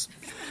class.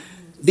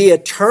 The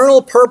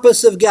eternal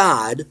purpose of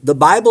God, the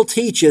Bible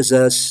teaches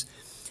us,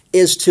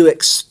 is to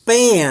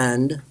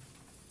expand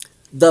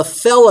the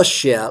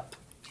fellowship,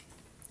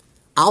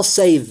 I'll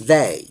say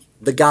they,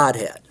 the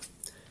Godhead.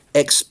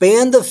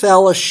 Expand the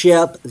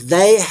fellowship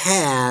they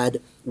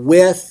had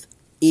with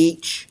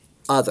each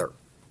other.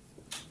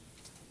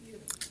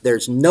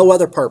 There's no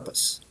other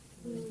purpose.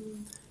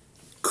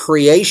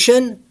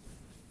 Creation,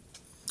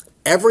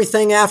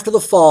 everything after the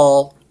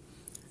fall,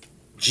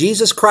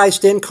 Jesus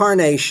Christ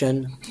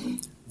incarnation,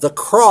 the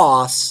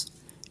cross,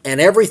 and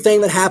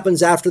everything that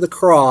happens after the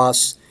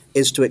cross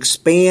is to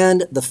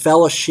expand the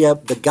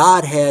fellowship the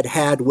Godhead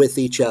had with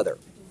each other.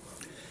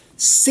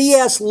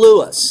 C.S.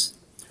 Lewis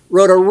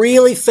wrote a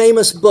really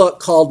famous book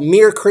called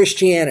Mere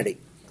Christianity.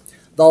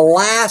 The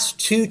last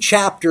 2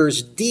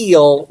 chapters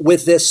deal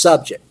with this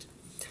subject.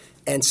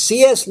 And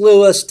C.S.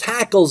 Lewis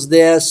tackles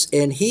this,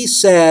 and he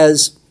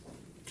says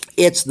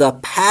it's the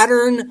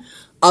pattern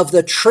of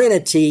the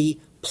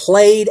Trinity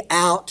played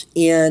out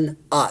in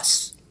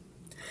us.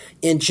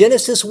 In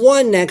Genesis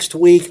 1 next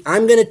week,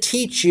 I'm going to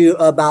teach you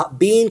about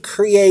being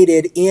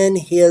created in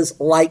His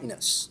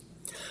likeness.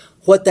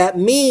 What that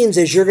means,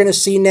 as you're going to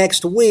see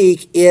next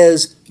week,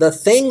 is the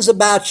things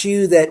about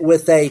you that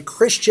with a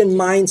Christian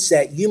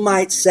mindset, you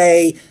might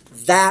say,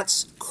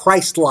 that's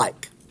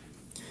Christ-like.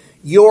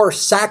 Your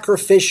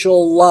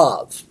sacrificial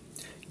love,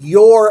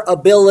 your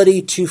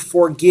ability to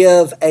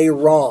forgive a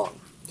wrong,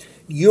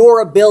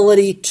 your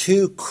ability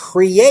to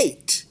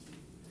create,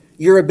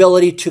 your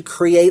ability to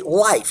create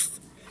life,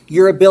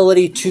 your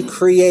ability to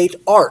create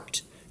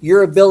art,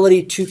 your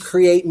ability to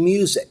create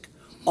music.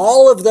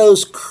 All of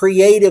those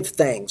creative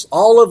things,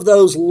 all of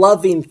those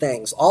loving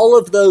things, all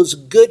of those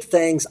good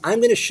things, I'm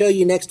going to show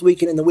you next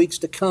week and in the weeks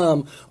to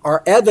come,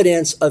 are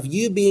evidence of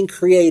you being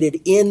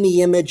created in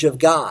the image of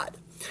God.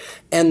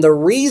 And the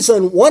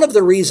reason, one of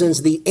the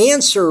reasons, the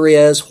answer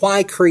is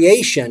why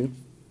creation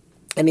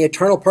and the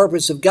eternal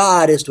purpose of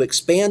God is to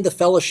expand the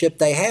fellowship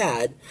they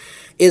had,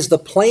 is the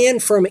plan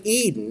from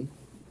Eden,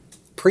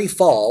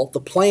 pre-fall, the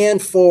plan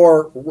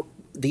for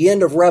the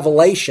end of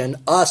Revelation,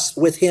 us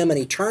with Him in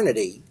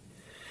eternity,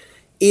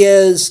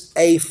 is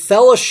a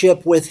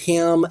fellowship with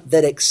Him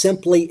that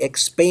simply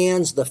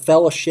expands the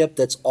fellowship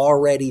that's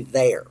already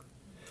there.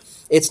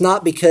 It's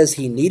not because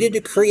He needed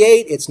to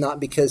create. It's not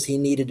because He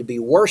needed to be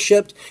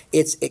worshiped.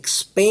 It's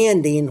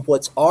expanding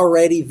what's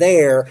already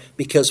there,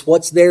 because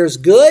what's there is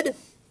good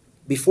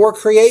before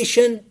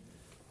creation.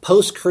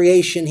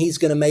 Post-creation, He's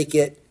going to make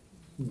it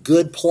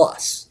good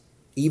plus,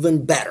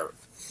 even better.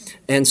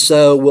 And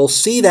so we'll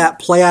see that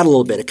play out a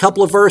little bit. A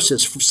couple of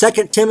verses from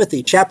 2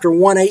 Timothy chapter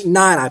 1, 8, and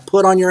 9 I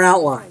put on your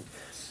outline.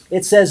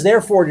 It says,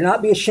 "Therefore, do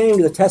not be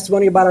ashamed of the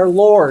testimony about our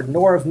Lord,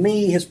 nor of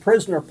me, His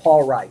prisoner,"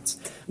 Paul writes,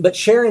 "but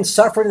share in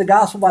suffering the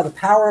gospel by the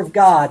power of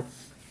God,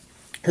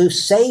 who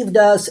saved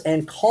us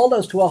and called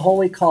us to a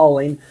holy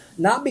calling,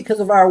 not because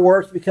of our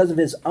works, because of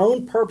His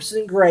own purpose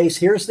and grace."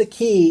 Here's the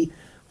key,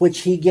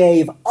 which He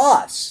gave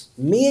us,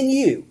 me and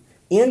you,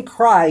 in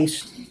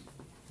Christ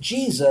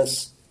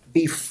Jesus,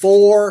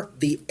 before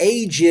the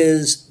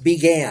ages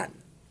began.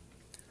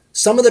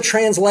 Some of the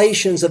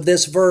translations of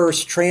this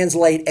verse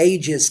translate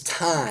ages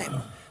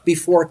time,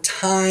 before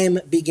time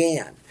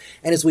began.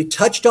 And as we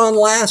touched on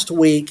last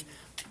week,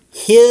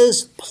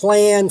 His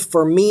plan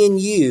for me and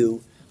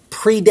you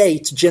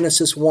predates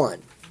Genesis 1.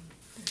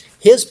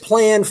 His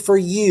plan for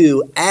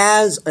you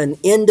as an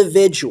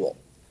individual,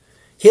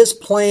 His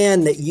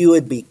plan that you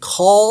would be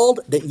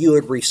called, that you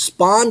would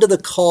respond to the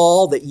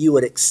call, that you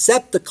would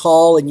accept the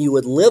call, and you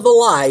would live a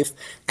life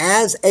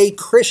as a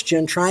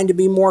Christian trying to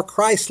be more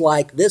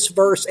Christ-like, this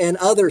verse and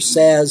others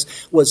says,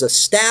 was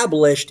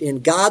established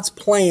in God's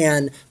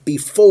plan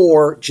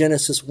before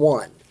Genesis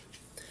 1.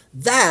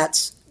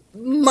 That's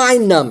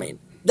mind-numbing.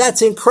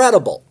 That's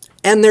incredible.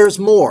 And there's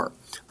more.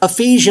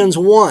 Ephesians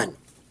 1,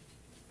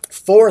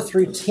 4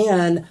 through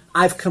 10,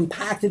 I've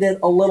compacted it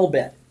a little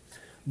bit.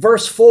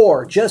 Verse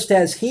 4, "Just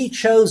as He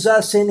chose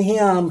us in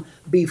Him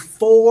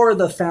before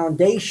the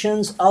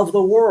foundations of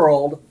the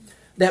world,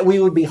 that we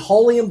would be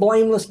holy and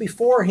blameless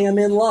before Him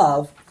in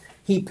love,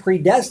 He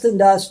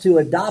predestined us to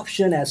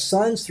adoption as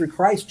sons through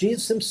Christ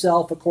Jesus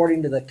Himself,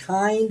 according to the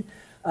kind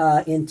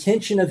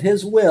intention of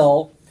His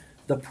will,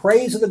 the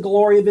praise of the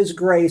glory of His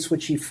grace,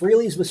 which He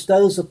freely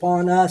bestows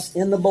upon us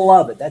in the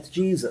Beloved," that's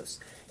Jesus,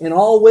 "in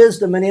all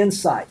wisdom and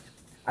insight,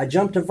 I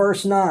jumped to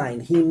verse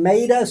 9. He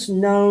made us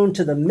known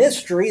to the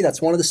mystery,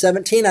 that's one of the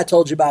 17 I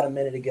told you about a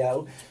minute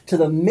ago, to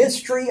the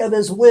mystery of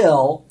his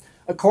will,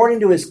 according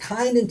to his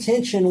kind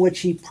intention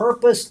which he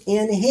purposed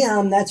in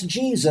him, that's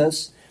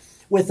Jesus,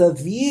 with a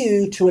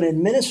view to an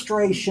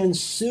administration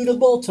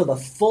suitable to the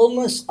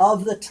fullness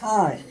of the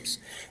times.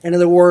 In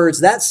other words,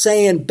 that's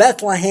saying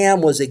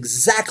Bethlehem was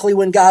exactly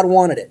when God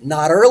wanted it.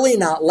 Not early,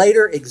 not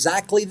later,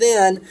 exactly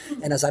then.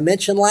 And as I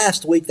mentioned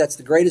last week, that's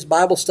the greatest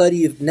Bible study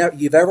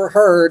you've ever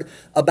heard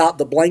about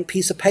the blank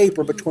piece of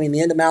paper between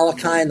the end of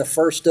Malachi and the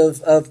first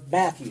of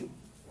Matthew.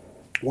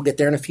 We'll get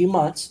there in a few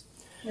months.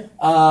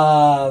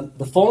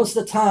 The fullness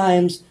of the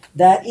times,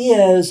 that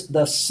is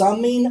the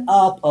summing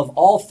up of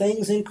all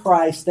things in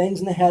Christ, things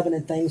in the heaven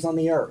and things on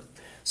the earth.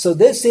 So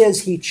this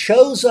is, he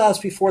chose us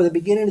before the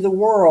beginning of the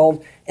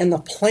world, and the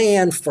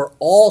plan for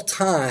all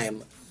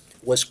time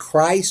was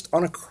Christ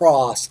on a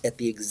cross at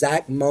the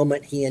exact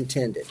moment he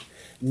intended.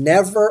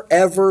 Never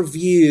ever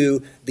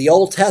view the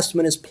Old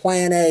Testament as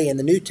plan A and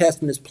the New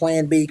Testament as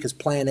plan B because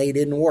plan A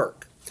didn't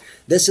work.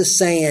 This is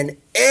saying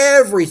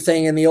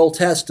everything in the Old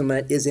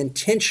Testament is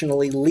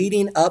intentionally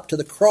leading up to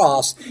the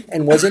cross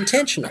and was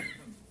intentional.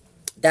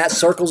 That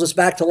circles us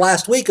back to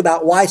last week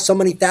about why so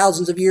many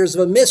thousands of years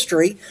of a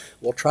mystery.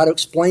 We'll try to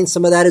explain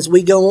some of that as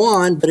we go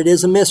on, but it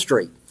is a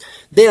mystery.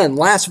 Then,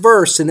 last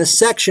verse in this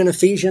section,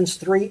 Ephesians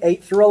 3,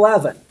 8 through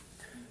 11.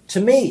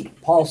 To me,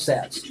 Paul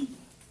says,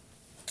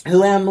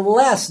 who am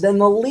less than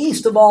the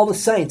least of all the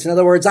saints. In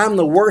other words, I'm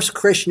the worst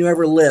Christian who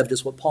ever lived,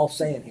 is what Paul's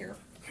saying here.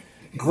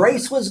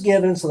 Grace was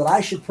given so that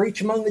I should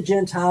preach among the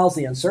Gentiles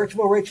the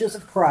unsearchable riches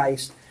of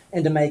Christ,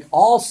 and to make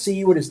all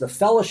see what is the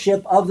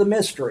fellowship of the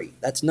mystery.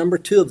 That's number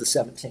 2 of the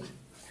 17.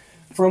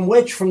 From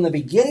which, from the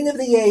beginning of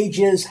the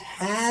ages,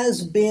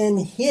 has been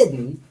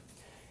hidden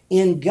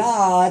in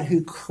God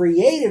who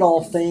created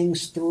all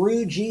things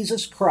through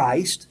Jesus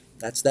Christ.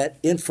 That's that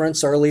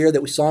inference earlier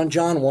that we saw in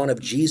John 1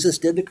 of Jesus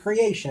did the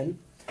creation.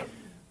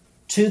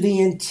 To the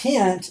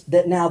intent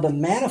that now the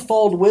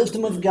manifold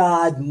wisdom of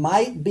God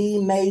might be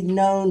made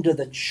known to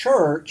the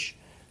church,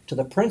 to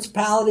the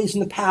principalities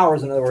and the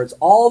powers, in other words,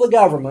 all the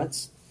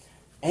governments,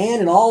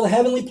 and in all the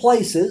heavenly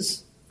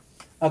places,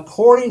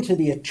 according to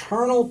the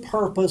eternal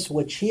purpose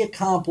which he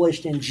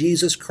accomplished in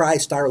Jesus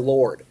Christ our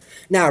Lord.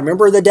 Now,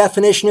 remember the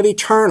definition of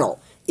eternal.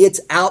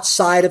 It's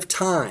outside of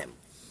time.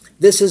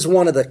 This is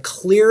one of the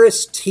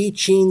clearest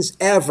teachings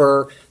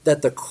ever,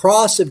 that the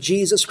cross of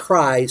Jesus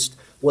Christ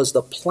was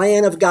the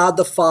plan of God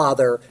the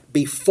Father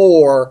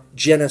before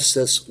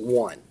Genesis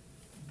 1.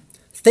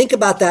 Think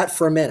about that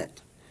for a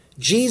minute.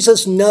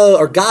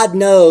 God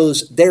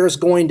knows there's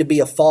going to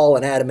be a fall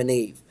in Adam and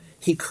Eve.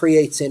 He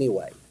creates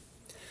anyway.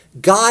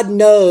 God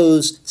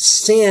knows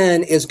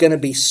sin is going to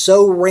be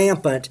so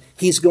rampant,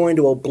 he's going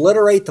to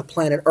obliterate the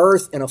planet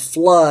Earth in a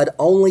flood,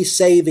 only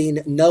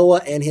saving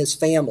Noah and his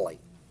family.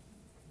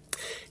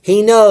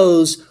 He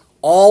knows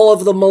all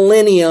of the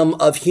millennium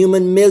of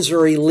human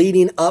misery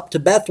leading up to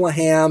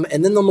Bethlehem,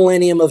 and then the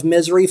millennium of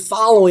misery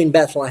following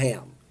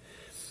Bethlehem.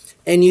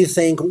 And you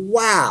think,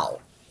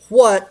 wow,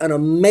 what an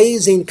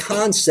amazing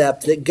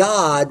concept that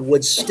God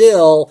would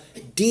still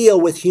deal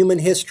with human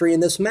history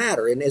in this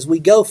matter. And as we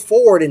go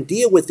forward and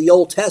deal with the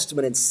Old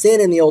Testament and sin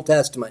in the Old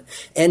Testament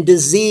and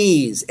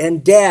disease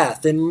and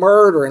death and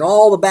murder and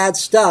all the bad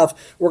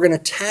stuff, we're going to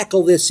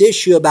tackle this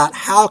issue about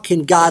how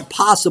can God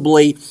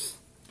possibly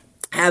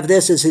have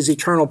this as his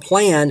eternal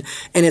plan,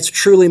 and it's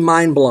truly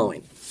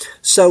mind-blowing.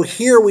 So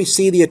here we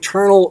see the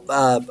eternal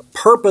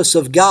purpose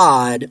of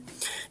God,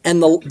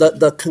 and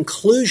the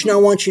conclusion I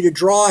want you to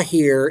draw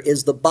here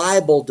is the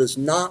Bible does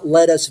not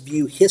let us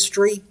view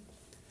history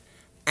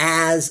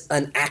as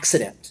an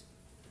accident.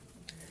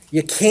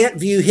 You can't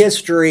view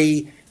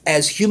history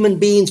as human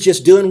beings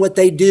just doing what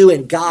they do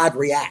and God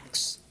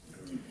reacts.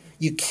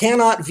 You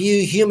cannot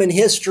view human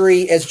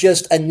history as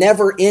just a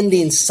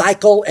never-ending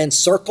cycle and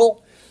circle.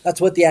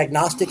 That's what the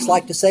agnostics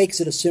like to say, because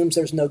it assumes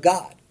there's no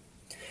God.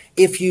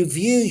 If you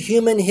view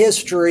human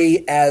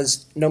history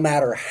as, no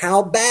matter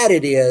how bad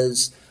it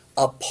is,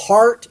 a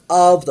part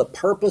of the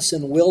purpose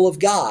and will of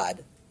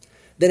God,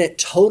 then it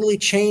totally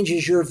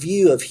changes your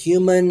view of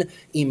human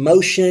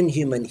emotion,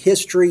 human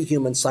history,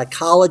 human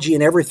psychology,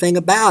 and everything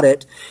about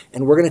it.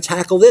 And we're going to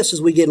tackle this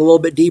as we get a little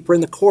bit deeper in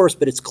the course,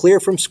 but it's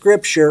clear from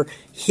Scripture,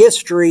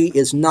 history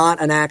is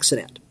not an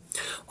accident.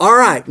 All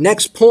right,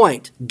 next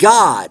point.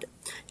 God,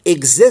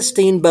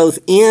 existing both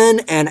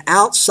in and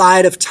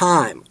outside of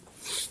time.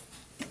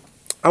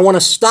 I want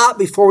to stop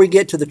before we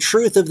get to the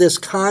truth of this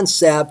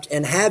concept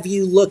and have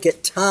you look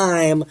at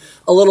time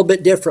a little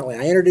bit differently.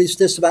 I introduced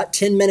this about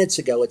 10 minutes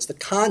ago. It's the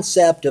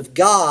concept of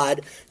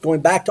God,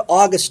 going back to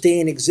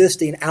Augustine,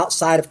 existing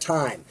outside of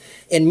time.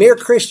 In Mere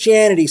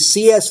Christianity,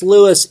 C.S.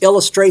 Lewis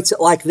illustrates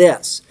it like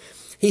this.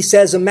 He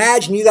says,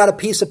 imagine you got a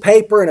piece of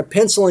paper and a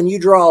pencil and you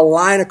draw a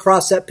line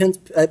across that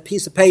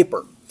piece of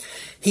paper.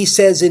 He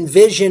says,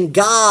 envision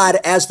God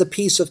as the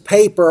piece of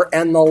paper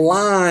and the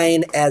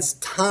line as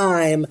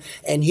time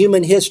and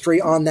human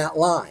history on that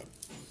line.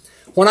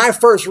 When I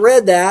first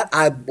read that,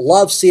 I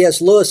loved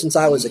C.S. Lewis since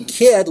I was a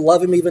kid,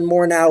 love him even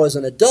more now as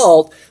an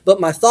adult,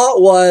 but my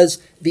thought was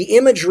the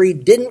imagery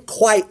didn't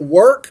quite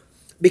work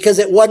because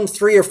it wasn't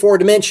 3 or 4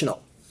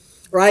 dimensional,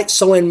 right?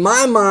 So in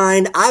my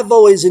mind, I've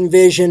always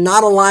envisioned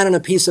not a line on a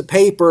piece of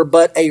paper,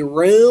 but a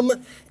room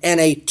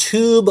and a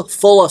tube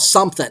full of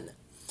something,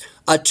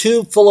 a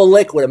tube full of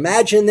liquid.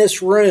 Imagine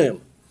this room.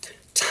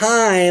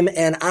 Time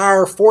and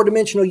our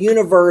 4-dimensional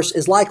universe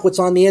is like what's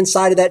on the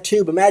inside of that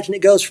tube. Imagine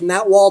it goes from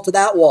that wall to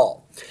that wall.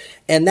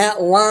 And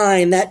that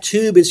line, that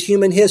tube is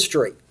human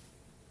history.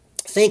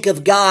 Think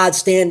of God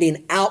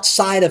standing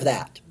outside of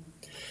that.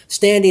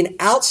 Standing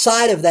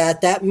outside of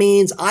that, that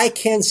means I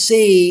can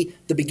see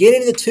the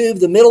beginning of the tube,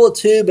 the middle of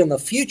the tube, and the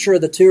future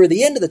of the tube, or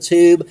the end of the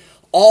tube,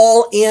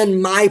 all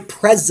in my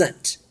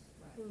present.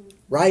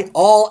 Right?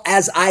 All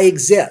as I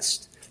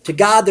exist. To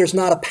God, there's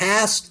not a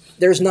past,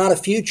 there's not a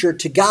future.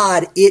 To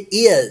God, it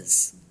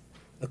is.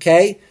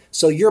 Okay?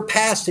 So your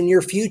past and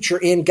your future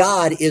in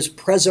God is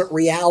present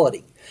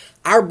reality.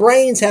 Our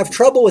brains have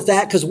trouble with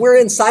that because we're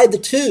inside the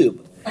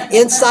tube.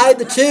 Inside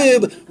the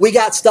tube, we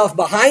got stuff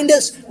behind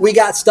us, we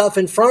got stuff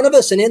in front of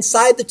us, and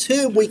inside the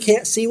tube, we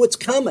can't see what's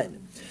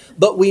coming.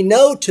 But we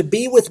know to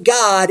be with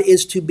God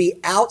is to be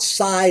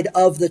outside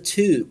of the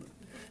tube.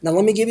 Now,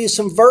 let me give you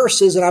some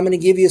verses, and I'm going to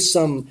give you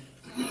some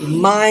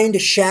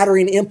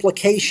mind-shattering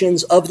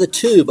implications of the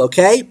tube,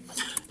 okay?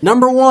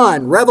 Number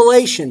 1,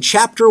 Revelation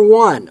chapter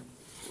 1.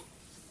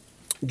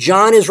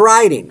 John is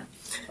writing.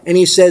 And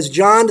he says,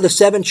 John, to the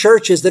 7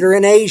 churches that are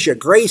in Asia,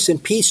 grace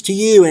and peace to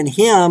you and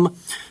him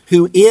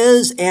who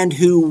is and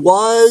who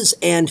was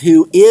and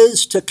who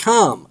is to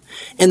come.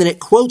 And then it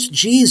quotes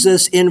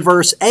Jesus in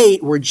verse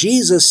 8 where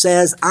Jesus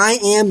says, I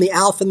am the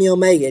Alpha and the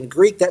Omega. In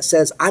Greek that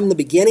says, I'm the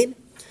beginning,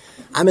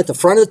 I'm at the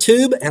front of the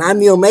tube, and I'm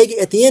the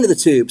Omega at the end of the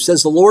tube,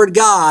 says the Lord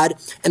God.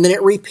 And then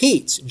it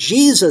repeats.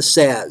 Jesus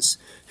says,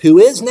 who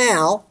is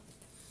now,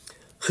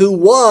 who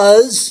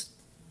was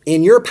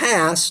in your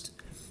past,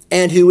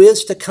 and who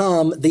is to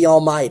come, the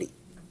Almighty.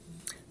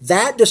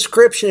 That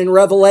description in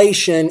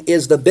Revelation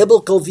is the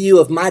biblical view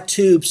of my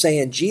tube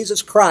saying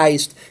Jesus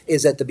Christ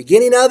is at the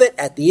beginning of it,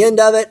 at the end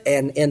of it,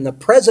 and in the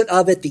present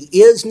of it, the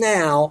is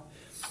now,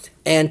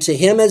 and to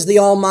him as the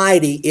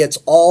Almighty, it's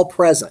all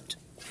present.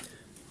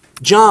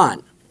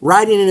 John,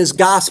 writing in his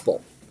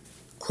gospel,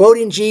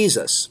 quoting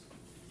Jesus,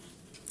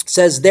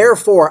 says,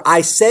 therefore,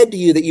 I said to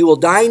you that you will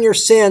die in your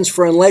sins,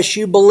 for unless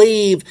you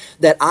believe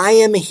that I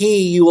am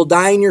he, you will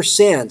die in your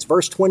sins.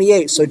 Verse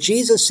 28. So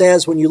Jesus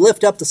says, when you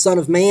lift up the Son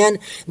of Man,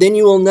 then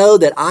you will know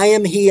that I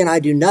am he, and I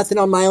do nothing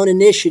on my own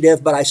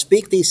initiative, but I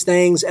speak these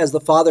things as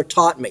the Father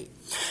taught me.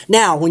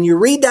 Now, when you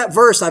read that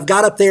verse, I've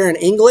got up there in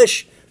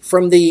English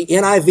from the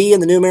NIV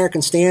and the New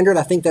American Standard.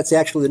 I think that's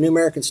actually the New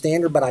American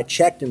Standard, but I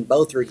checked and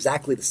both are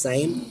exactly the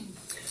same.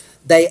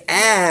 They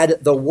add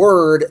the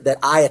word that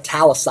I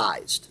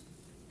italicized,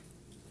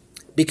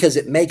 because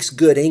it makes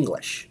good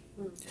English,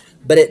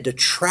 but it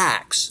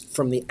detracts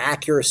from the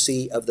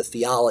accuracy of the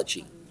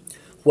theology.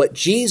 What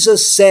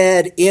Jesus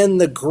said in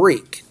the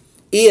Greek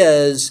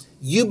is,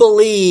 you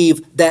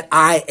believe that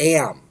I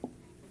am,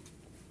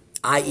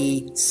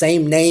 i.e.,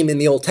 same name in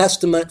the Old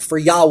Testament for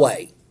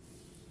Yahweh.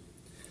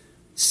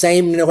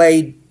 Same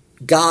way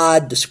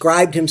God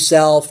described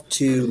himself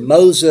to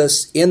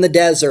Moses in the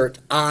desert,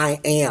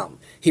 I am.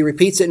 He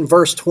repeats it in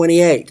verse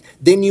 28,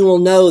 then you will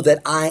know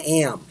that I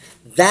am.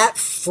 That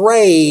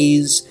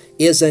phrase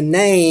is a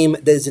name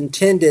that is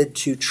intended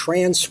to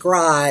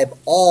transcribe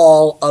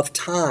all of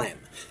time.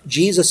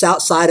 Jesus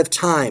outside of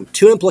time.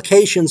 2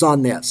 implications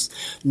on this.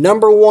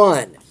 Number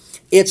 1,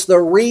 it's the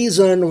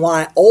reason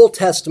why Old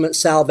Testament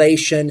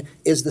salvation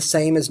is the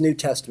same as New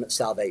Testament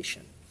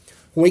salvation.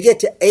 When we get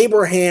to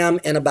Abraham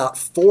in about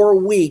 4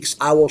 weeks,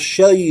 I will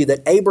show you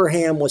that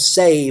Abraham was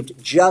saved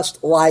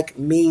just like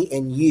me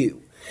and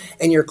you.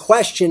 And your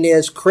question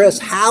is, Chris,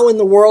 how in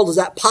the world is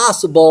that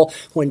possible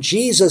when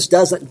Jesus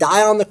doesn't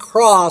die on the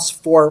cross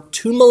for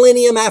 2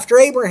 millennium after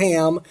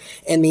Abraham?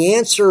 And the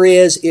answer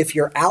is, if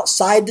you're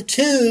outside the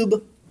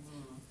tube,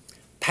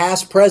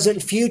 past,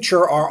 present,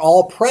 future are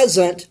all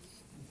present.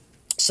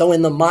 So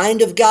in the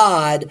mind of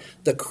God,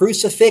 the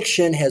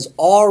crucifixion has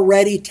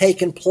already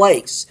taken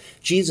place.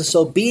 Jesus'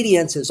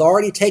 obedience has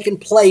already taken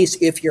place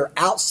if you're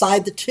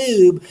outside the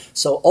tube.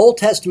 So Old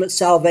Testament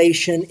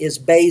salvation is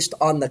based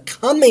on the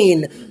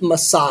coming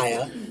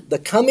Messiah, the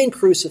coming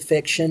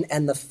crucifixion,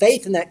 and the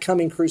faith in that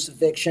coming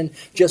crucifixion,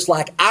 just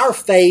like our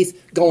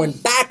faith going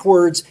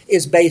backwards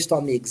is based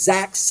on the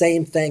exact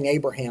same thing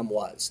Abraham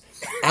was.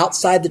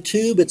 Outside the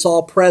tube, it's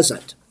all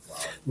present.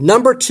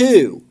 Number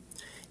 2,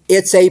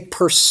 it's a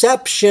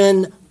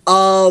perception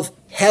of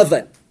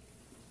heaven.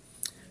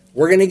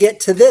 We're going to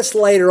get to this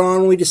later on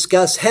when we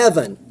discuss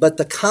heaven, but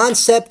the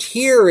concept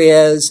here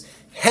is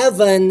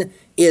heaven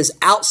is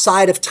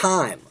outside of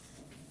time.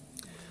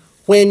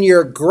 When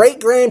your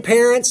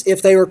great-grandparents,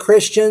 if they were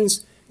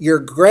Christians, your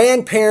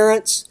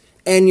grandparents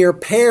and your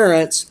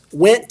parents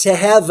went to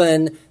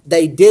heaven,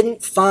 they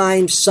didn't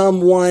find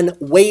someone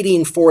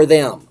waiting for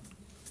them.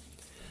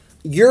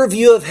 your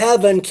view of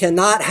heaven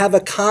cannot have a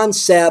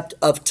concept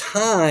of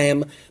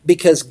time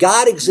because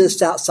God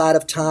exists outside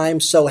of time,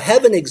 so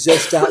heaven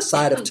exists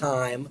outside of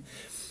time,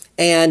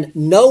 and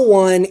no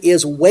one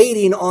is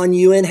waiting on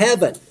you in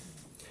heaven.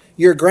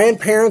 Your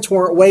grandparents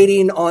weren't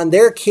waiting on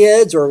their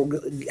kids or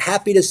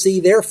happy to see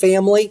their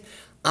family.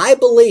 I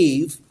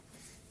believe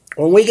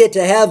when we get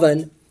to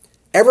heaven,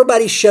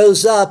 everybody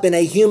shows up in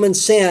a human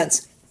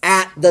sense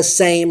at the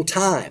same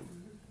time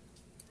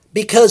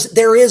because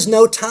there is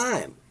no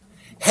time.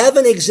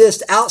 Heaven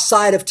exists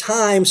outside of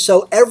time,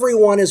 so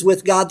everyone is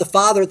with God the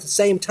Father at the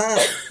same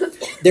time.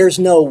 There's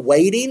no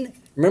waiting.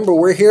 Remember,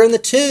 we're here in the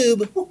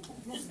tube.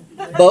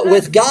 But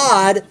with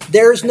God,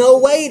 there's no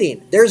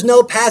waiting. There's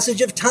no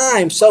passage of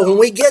time. So when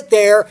we get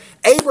there,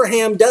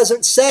 Abraham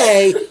doesn't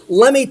say,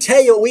 let me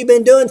tell you what we've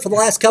been doing for the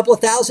last couple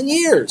of thousand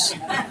years.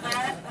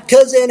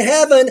 Because in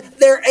heaven,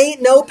 there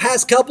ain't no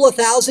past couple of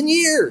thousand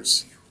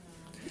years.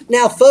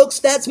 Now, folks,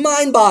 that's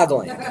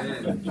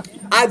mind-boggling.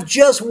 I've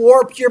just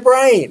warped your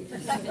brain.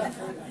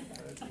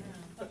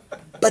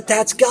 But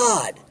that's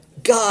God.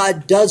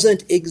 God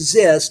doesn't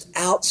exist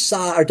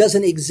outside, or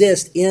doesn't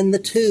exist in the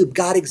tube.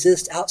 God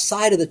exists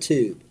outside of the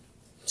tube.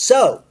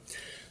 So,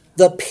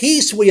 the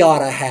peace we ought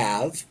to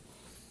have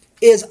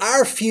is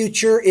our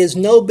future is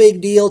no big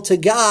deal to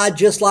God,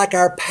 just like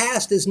our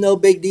past is no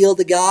big deal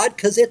to God,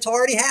 because it's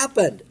already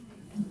happened.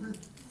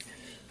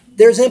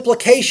 There's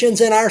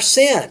implications in our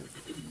sin.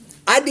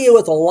 I deal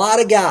with a lot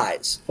of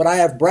guys, what I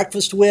have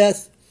breakfast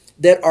with,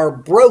 that are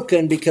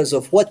broken because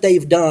of what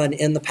they've done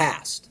in the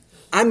past.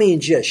 I mean,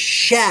 just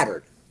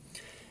shattered.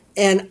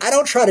 And I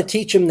don't try to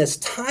teach them this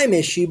time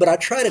issue, but I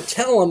try to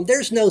tell them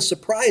there's no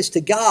surprise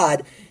to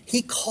God.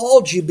 He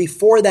called you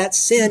before that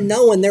sin,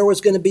 knowing there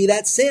was going to be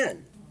that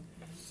sin.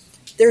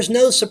 There's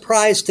no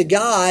surprise to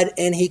God,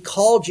 and He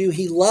called you,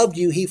 He loved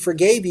you, He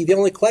forgave you. The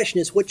only question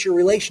is, what's your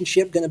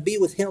relationship going to be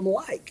with Him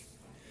like?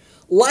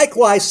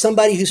 Likewise,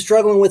 somebody who's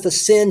struggling with a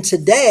sin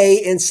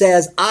today and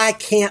says, I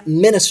can't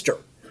minister.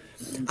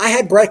 I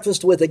had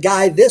breakfast with a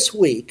guy this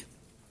week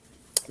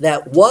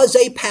that was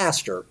a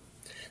pastor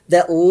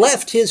that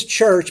left his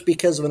church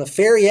because of an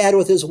affair he had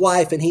with his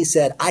wife, and he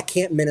said, I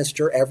can't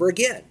minister ever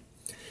again.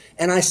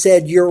 And I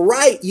said, you're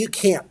right, you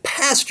can't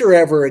pastor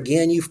ever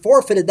again. You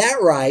forfeited that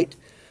right,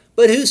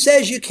 but who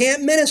says you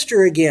can't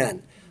minister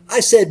again? I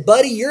said,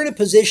 buddy, you're in a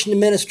position to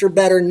minister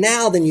better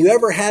now than you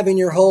ever have in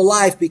your whole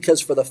life because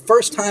for the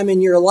first time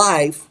in your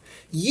life,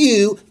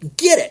 you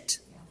get it.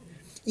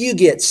 You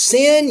get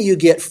sin, you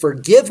get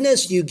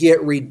forgiveness, you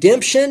get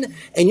redemption,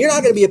 and you're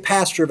not going to be a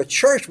pastor of a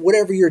church.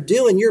 Whatever you're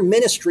doing, your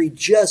ministry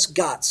just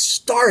got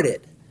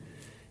started.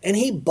 And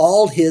he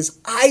bawled his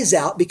eyes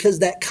out because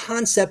that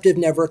concept had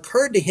never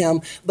occurred to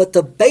him. But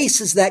the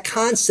basis of that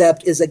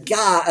concept is a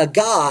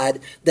God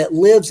that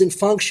lives and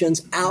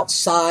functions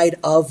outside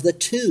of the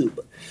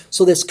tube.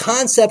 So this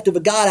concept of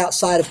a God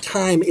outside of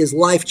time is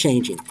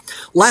life-changing.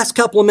 Last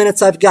couple of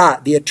minutes I've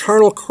got, the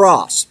eternal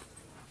cross.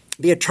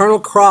 The eternal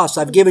cross,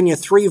 I've given you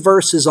 3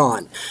 verses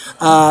on.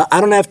 I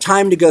don't have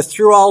time to go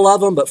through all of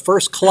them, but 1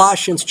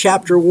 Colossians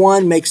chapter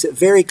 1 makes it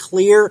very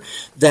clear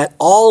that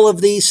all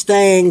of these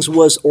things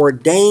was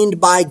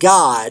ordained by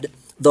God,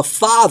 the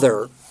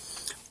Father,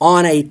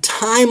 on a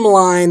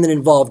timeline that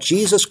involved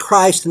Jesus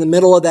Christ in the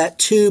middle of that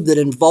tube that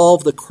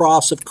involved the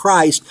cross of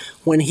Christ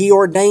when He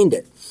ordained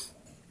it.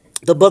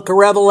 The book of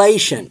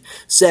Revelation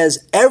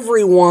says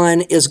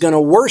everyone is going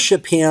to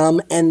worship Him,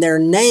 and their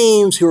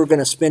names who are going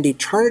to spend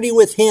eternity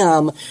with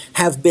Him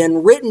have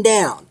been written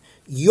down.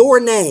 Your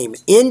name,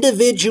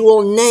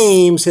 individual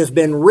names have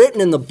been written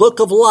in the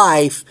book of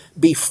life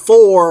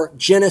before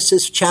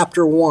Genesis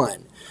chapter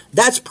 1.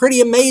 That's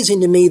pretty amazing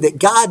to me that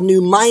God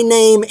knew my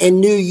name and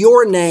knew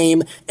your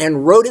name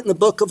and wrote it in the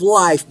book of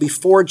life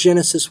before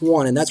Genesis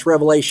 1, and that's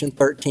Revelation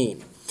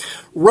 13.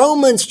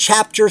 Romans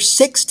chapter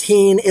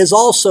 16 is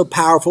also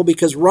powerful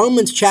because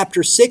Romans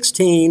chapter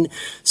 16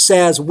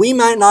 says we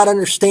might not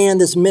understand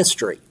this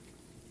mystery,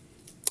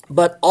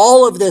 but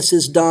all of this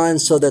is done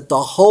so that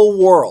the whole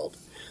world,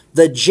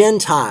 the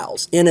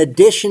Gentiles, in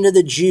addition to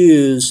the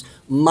Jews,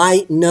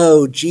 might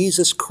know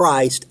Jesus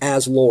Christ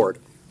as Lord.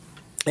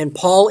 And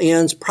Paul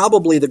ends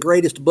probably the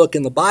greatest book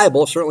in the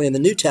Bible, certainly in the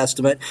New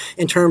Testament,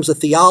 in terms of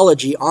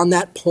theology on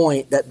that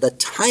point that the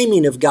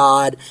timing of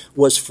God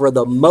was for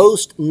the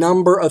most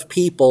number of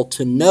people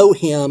to know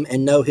Him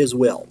and know His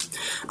will.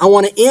 I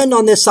want to end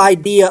on this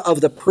idea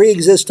of the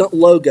pre-existent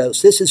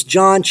Logos. This is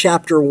John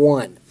chapter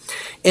 1.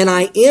 And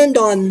I end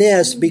on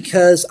this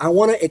because I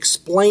want to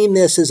explain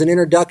this as an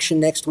introduction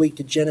next week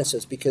to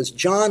Genesis, because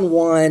John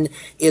 1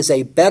 is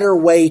a better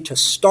way to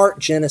start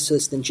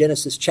Genesis than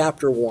Genesis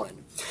chapter 1.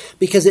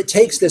 Because it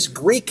takes this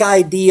Greek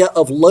idea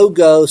of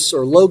logos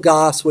or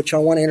logos, which I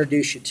want to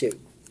introduce you to.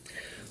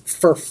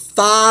 For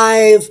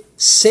 5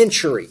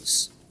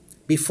 centuries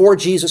before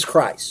Jesus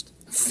Christ,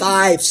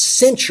 5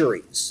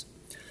 centuries,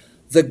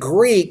 the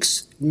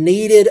Greeks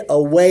needed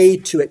a way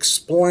to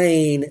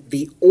explain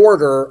the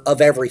order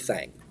of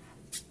everything.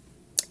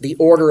 The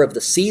order of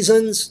the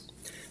seasons,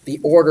 the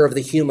order of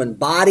the human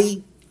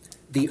body,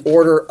 the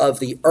order of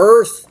the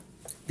earth,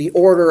 the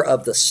order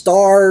of the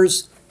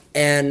stars,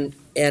 and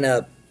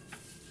a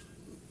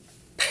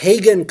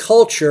pagan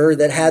culture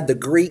that had the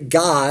Greek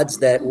gods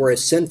that were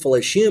as sinful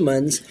as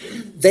humans,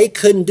 they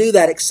couldn't do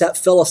that except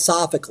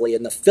philosophically.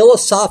 And the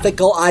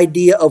philosophical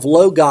idea of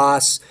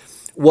logos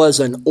was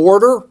an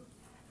order,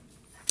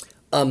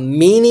 a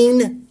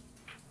meaning,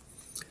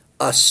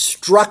 a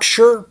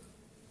structure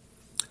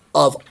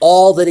of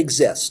all that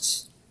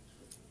exists.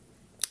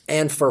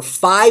 And for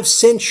 5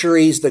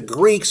 centuries, the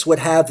Greeks would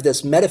have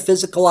this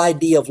metaphysical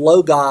idea of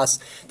logos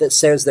that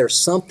says there's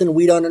something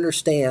we don't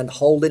understand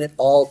holding it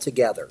all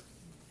together.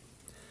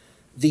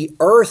 The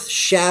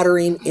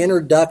earth-shattering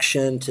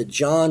introduction to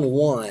John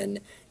 1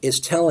 is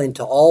telling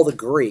to all the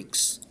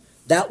Greeks,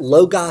 that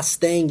logos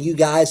thing you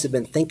guys have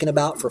been thinking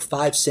about for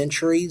 5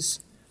 centuries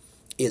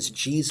is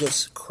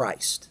Jesus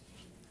Christ.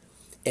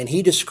 And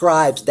he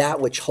describes that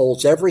which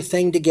holds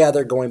everything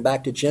together, going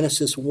back to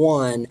Genesis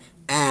 1,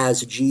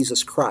 as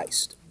Jesus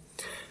Christ.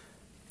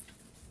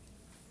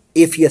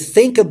 If you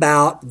think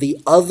about the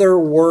other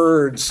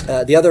words,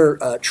 the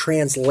other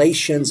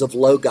translations of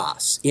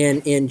logos,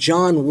 in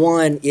John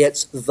 1,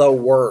 it's the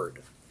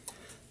Word.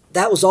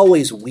 That was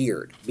always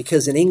weird,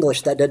 because in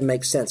English that doesn't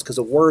make sense, because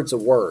a word's a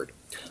word.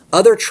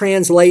 Other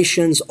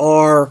translations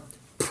are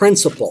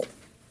principle,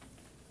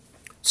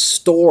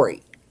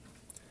 story,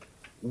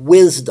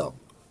 wisdom.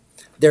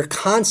 They're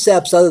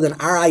concepts other than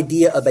our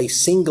idea of a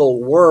single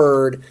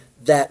word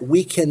that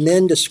we can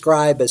then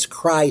describe as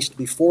Christ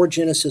before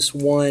Genesis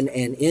 1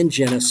 and in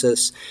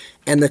Genesis.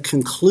 And the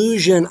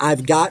conclusion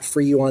I've got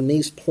for you on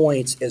these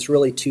points is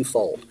really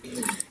twofold.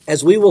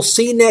 As we will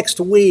see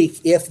next week,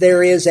 if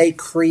there is a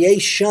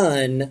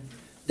creation,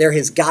 there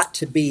has got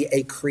to be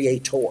a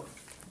creator.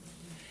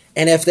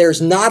 And if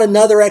there's not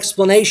another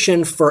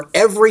explanation for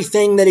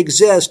everything that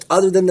exists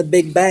other than the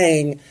Big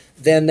Bang,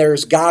 then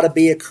there's got to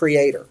be a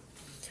creator.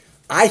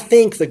 I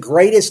think the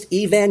greatest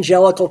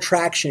evangelical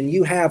traction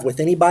you have with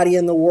anybody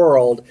in the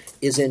world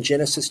is in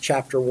Genesis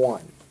chapter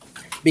 1.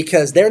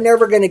 Because they're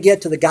never going to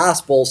get to the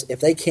Gospels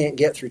if they can't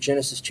get through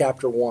Genesis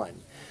chapter 1.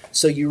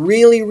 So you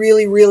really,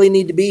 really, really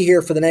need to be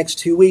here for the next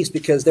 2 weeks,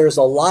 because there's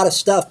a lot of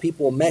stuff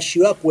people will mess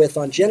you up with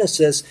on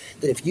Genesis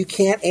that if you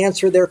can't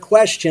answer their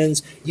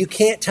questions, you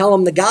can't tell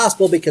them the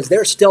Gospel because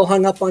they're still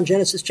hung up on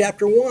Genesis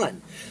chapter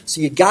 1. So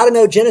you got to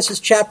know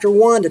Genesis chapter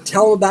 1 to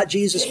tell them about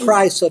Jesus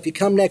Christ. So if you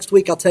come next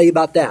week, I'll tell you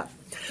about that.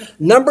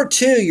 Number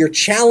 2, your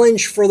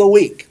challenge for the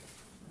week.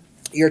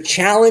 Your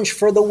challenge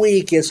for the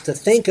week is to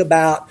think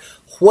about,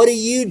 what do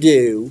you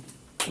do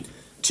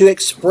to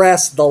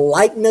express the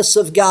likeness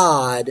of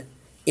God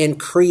in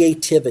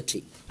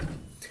creativity?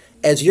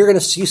 As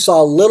you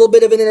saw a little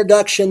bit of an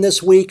introduction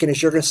this week, and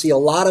as you're going to see a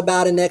lot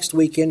about it next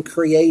week in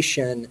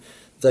creation,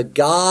 the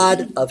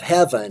God of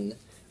heaven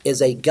is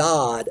a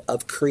God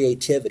of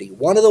creativity.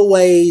 One of the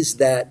ways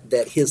that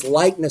his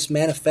likeness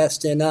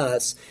manifests in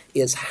us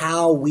is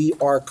how we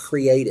are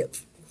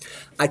creative.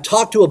 I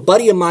talked to a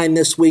buddy of mine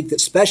this week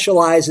that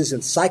specializes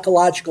in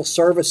psychological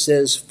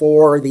services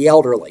for the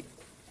elderly.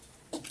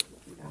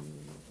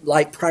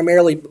 Like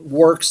primarily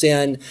works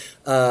in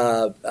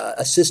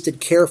assisted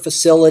care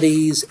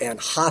facilities and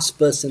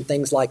hospice and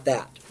things like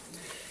that.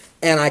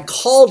 And I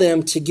called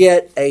him to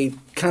get a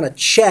kind of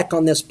check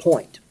on this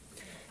point.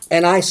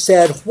 And I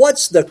said,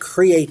 what's the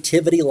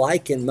creativity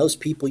like in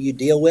most people you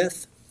deal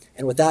with?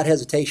 And without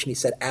hesitation, he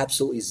said,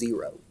 absolutely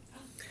zero.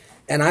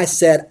 And I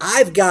said,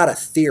 I've got a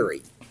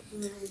theory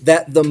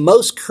that the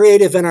most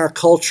creative in our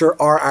culture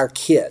are our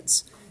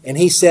kids. And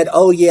he said,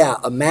 oh yeah,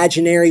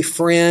 imaginary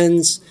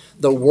friends,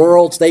 the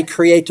worlds they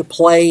create to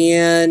play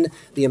in,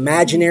 the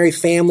imaginary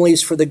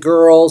families for the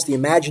girls, the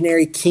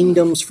imaginary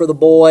kingdoms for the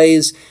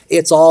boys.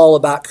 It's all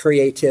about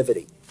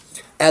creativity.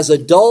 As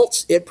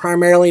adults, it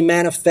primarily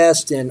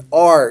manifests in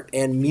art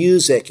and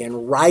music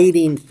and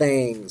writing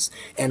things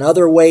and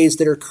other ways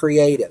that are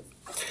creative.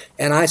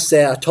 And I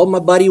told my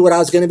buddy what I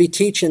was going to be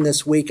teaching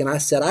this week, and I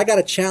said, I got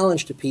a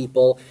challenge to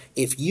people.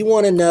 If you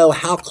want to know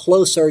how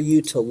close are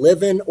you to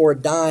living or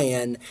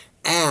dying,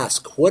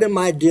 ask, what am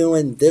I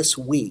doing this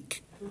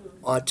week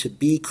to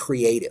be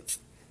creative?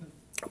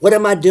 What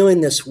am I doing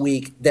this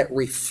week that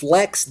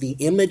reflects the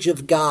image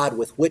of God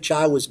with which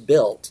I was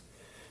built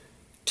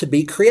to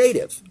be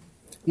creative?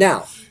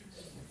 Now,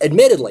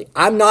 admittedly,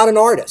 I'm not an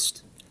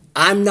artist.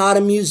 I'm not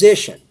a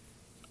musician.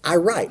 I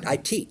write. I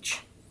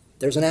teach.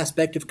 There's an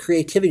aspect of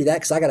creativity to that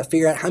because I got to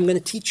figure out how I'm going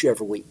to teach you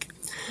every week.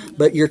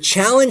 But your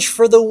challenge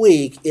for the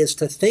week is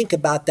to think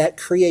about that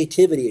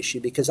creativity issue,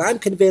 because I'm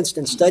convinced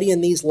in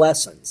studying these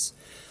lessons,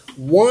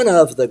 one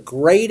of the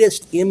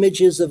greatest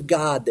images of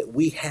God that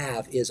we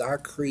have is our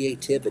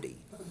creativity.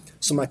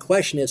 So my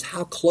question is,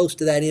 how close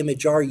to that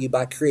image are you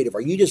by creative?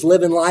 Are you just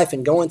living life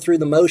and going through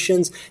the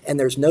motions and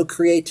there's no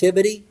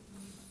creativity?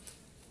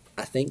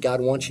 I think God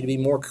wants you to be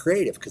more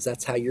creative, because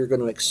that's how you're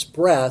going to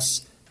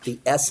express the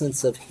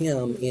essence of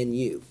Him in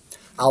you.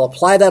 I'll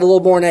apply that a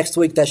little more next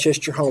week. That's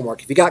just your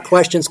homework. If you got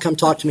questions, come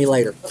talk to me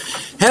later.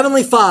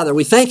 Heavenly Father,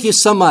 we thank you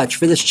so much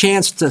for this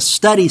chance to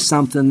study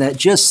something that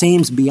just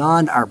seems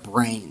beyond our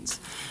brains.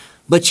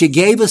 But you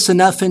gave us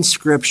enough in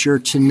Scripture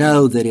to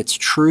know that it's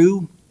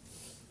true,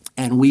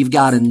 And we've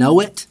got to know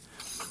it,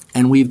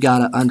 and we've got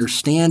to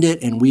understand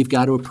it, and we've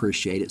got to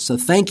appreciate it. So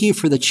thank you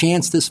for the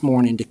chance this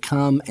morning to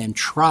come and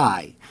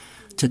try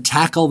to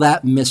tackle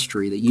that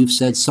mystery that you've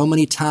said so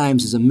many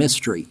times is a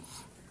mystery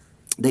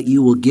that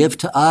you will give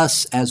to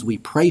us as we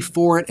pray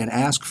for it and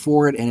ask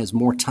for it, and as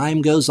more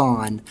time goes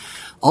on,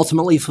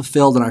 ultimately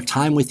fulfilled in our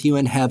time with you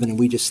in heaven. And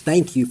we just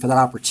thank you for that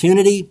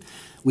opportunity.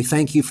 We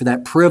thank you for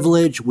that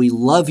privilege. We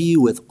love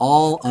you with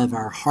all of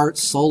our heart,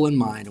 soul, and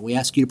mind. And we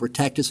ask you to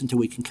protect us until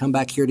we can come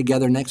back here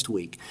together next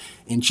week.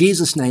 In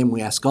Jesus' name,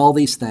 we ask all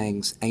these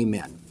things.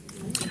 Amen.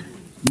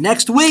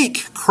 Next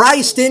week,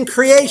 Christ in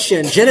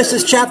creation,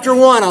 Genesis chapter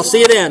 1. I'll see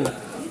you then.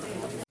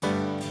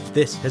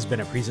 This has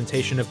been a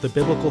presentation of the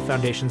Biblical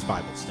Foundations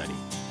Bible Study,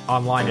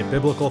 online at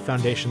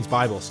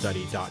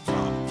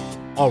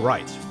biblicalfoundationsbiblestudy.com. All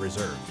rights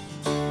reserved.